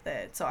do with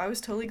it. So I was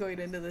totally going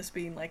into this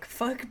being like,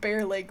 fuck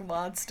Bear Lake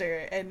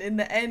Monster, and in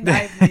the end,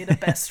 I've made a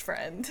best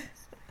friend.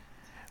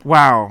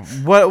 Wow.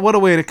 What a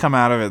way to come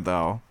out of it,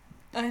 though.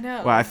 I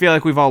know. Well, I feel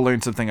like we've all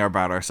learned something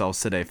about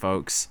ourselves today,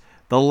 folks.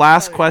 The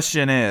last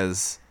question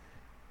is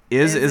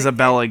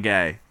Isabella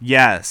gay?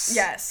 Yes.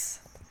 Yes.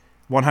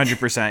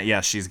 100%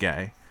 yes, she's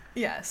gay.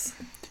 Yes.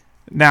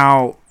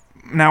 Now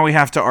we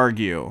have to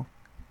argue.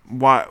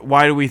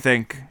 Why do we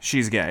think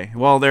she's gay?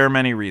 Well, there are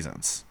many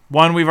reasons.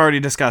 One we've already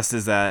discussed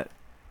is that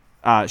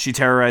she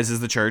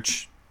terrorizes the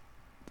church,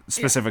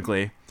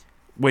 specifically,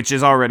 which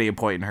is already a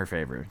point in her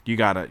favor. You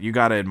gotta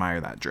admire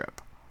that drip.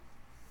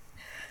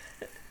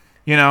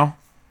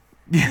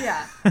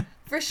 Yeah,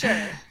 for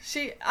sure.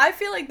 I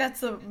feel like that's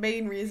the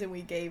main reason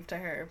we gave to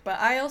her. But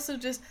I also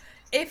just,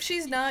 if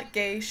she's not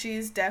gay,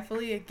 she's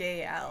definitely a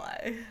gay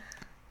ally.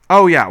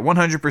 Oh yeah,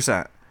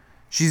 100%.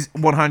 She's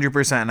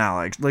 100% an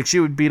ally. Like, she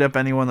would beat up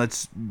anyone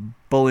that's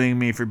bullying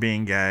me for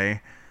being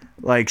gay.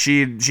 Like,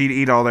 she'd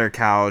eat all their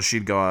cows.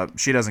 She'd go up.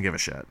 She doesn't give a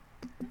shit.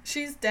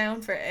 She's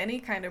down for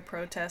any kind of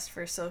protest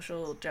for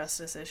social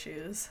justice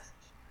issues.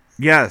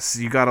 Yes,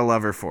 you gotta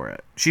love her for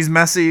it. She's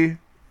messy,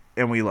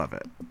 and we love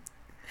it.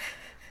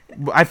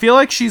 I feel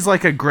like she's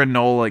like a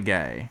granola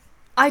gay.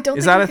 I don't.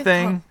 Is that a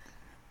thing?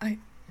 I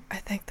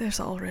think there's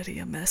already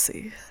a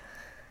messy.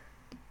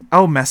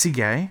 Oh, messy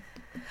gay?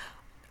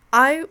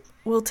 I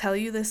will tell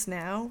you this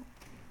now.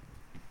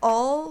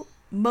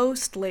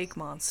 Most lake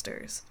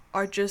monsters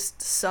are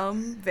just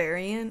some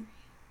variant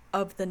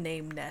of the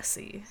name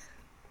Nessie.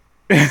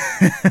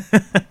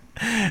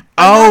 I'm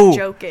not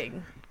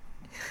joking.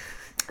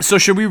 So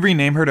should we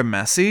rename her to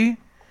Messi?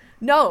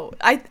 No,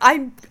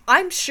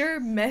 I'm sure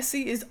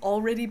Messi is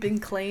already been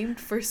claimed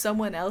for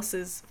someone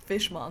else's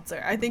fish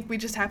monster. I think we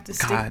just have to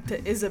stick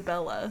to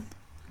Isabella.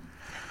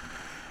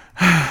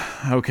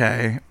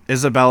 Okay,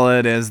 Isabella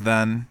it is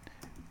then.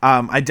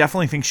 I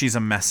definitely think she's a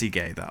messy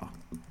gay though.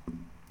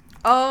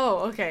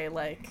 Oh, okay,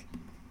 like.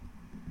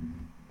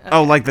 Okay,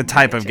 oh, like the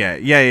type of gay.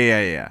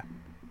 Yeah.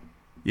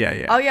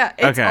 Oh yeah,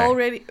 it's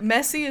already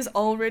Messi is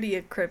already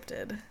a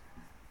cryptid.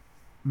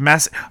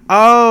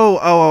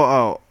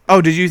 Oh,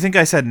 did you think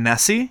I said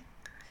Nessie?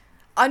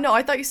 No,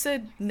 I thought you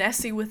said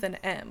Nessie with an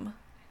M.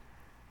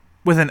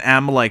 With an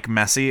M, like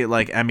messy,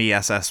 like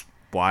Messy?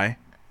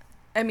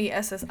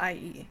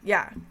 Messie.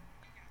 Yeah.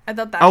 I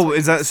thought that's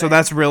is that so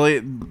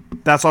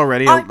that's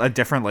already a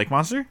different lake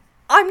monster?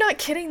 I'm not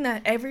kidding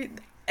that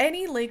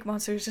any lake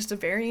monster is just a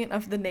variant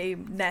of the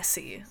name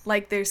Nessie.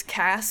 Like, there's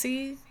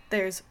Cassie,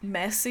 there's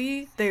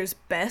Messi, there's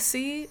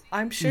Bessie.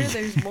 I'm sure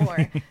there's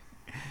more.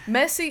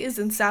 Messi is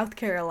in South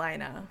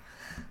Carolina.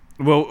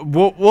 Well,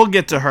 we'll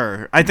get to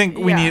her. I think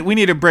we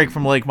need a break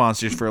from lake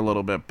monsters for a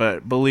little bit,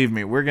 but believe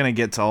me, we're gonna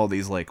get to all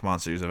these lake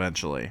monsters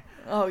eventually.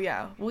 Oh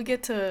yeah, we'll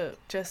get to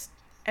just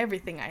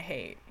everything I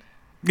hate.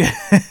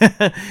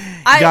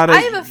 I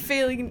have a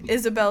feeling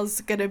Isabel's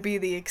gonna be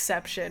the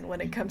exception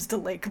when it comes to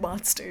lake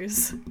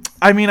monsters.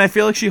 I mean, I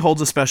feel like she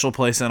holds a special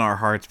place in our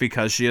hearts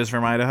because she is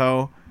from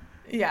Idaho.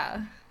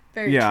 Yeah,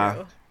 very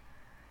true.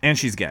 And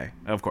she's gay,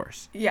 of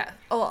course. Yeah,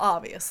 oh,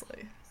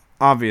 obviously.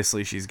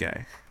 obviously she's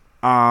gay.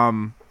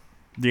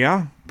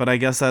 Yeah, but I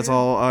guess that's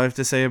all I have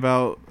to say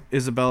about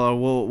Isabella.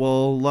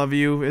 We'll love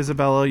you,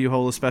 Isabella. You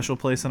hold a special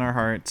place in our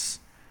hearts.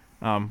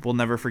 We'll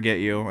never forget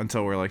you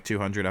until we're like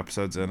 200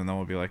 episodes in, and then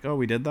we'll be like, oh,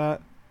 we did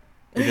that?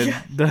 We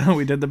did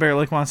we did the Bear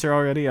Lake Monster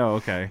already? Oh,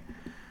 okay.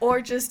 Or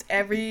just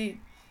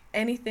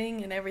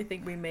anything and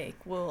everything we make,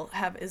 we'll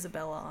have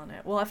Isabella on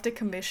it. We'll have to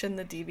commission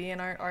the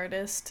DeviantArt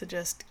artist to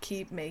just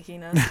keep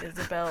making us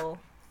Isabel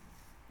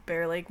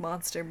Bear Lake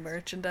Monster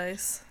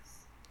merchandise.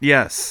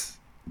 Yes.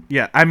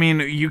 Yeah, I mean,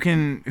 you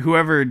can,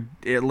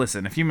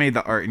 listen, if you made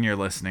the art and you're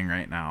listening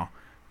right now,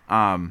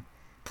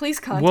 please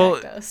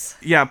contact us.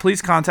 Yeah,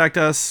 please contact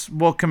us.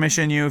 We'll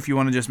commission you if you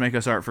want to just make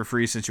us art for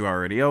free, since you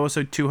already owe us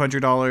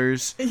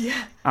 $200.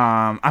 Yeah.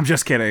 I'm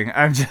just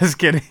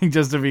kidding.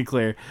 Just to be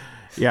clear.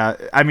 Yeah,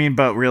 I mean,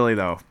 but really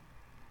though,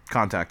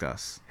 contact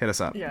us. Hit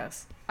us up.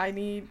 Yes. I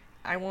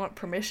want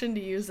permission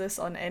to use this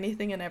on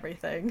anything and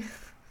everything.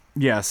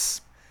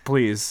 Yes,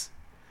 please.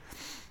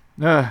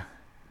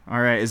 All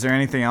right, is there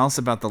anything else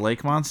about the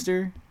lake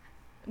monster?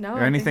 No. Or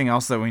anything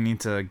else that we need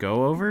to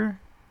go over?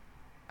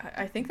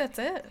 I think that's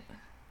it.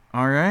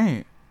 All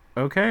right.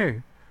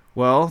 Okay.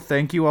 Well,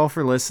 thank you all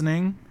for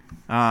listening.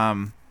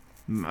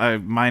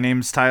 My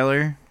name's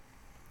Tyler.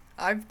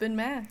 I've been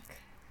Mac.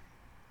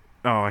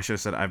 Oh, I should have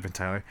said I've been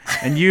Tyler.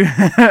 And you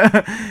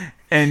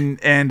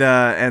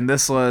and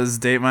this was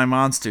Date My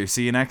Monster.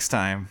 See you next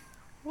time.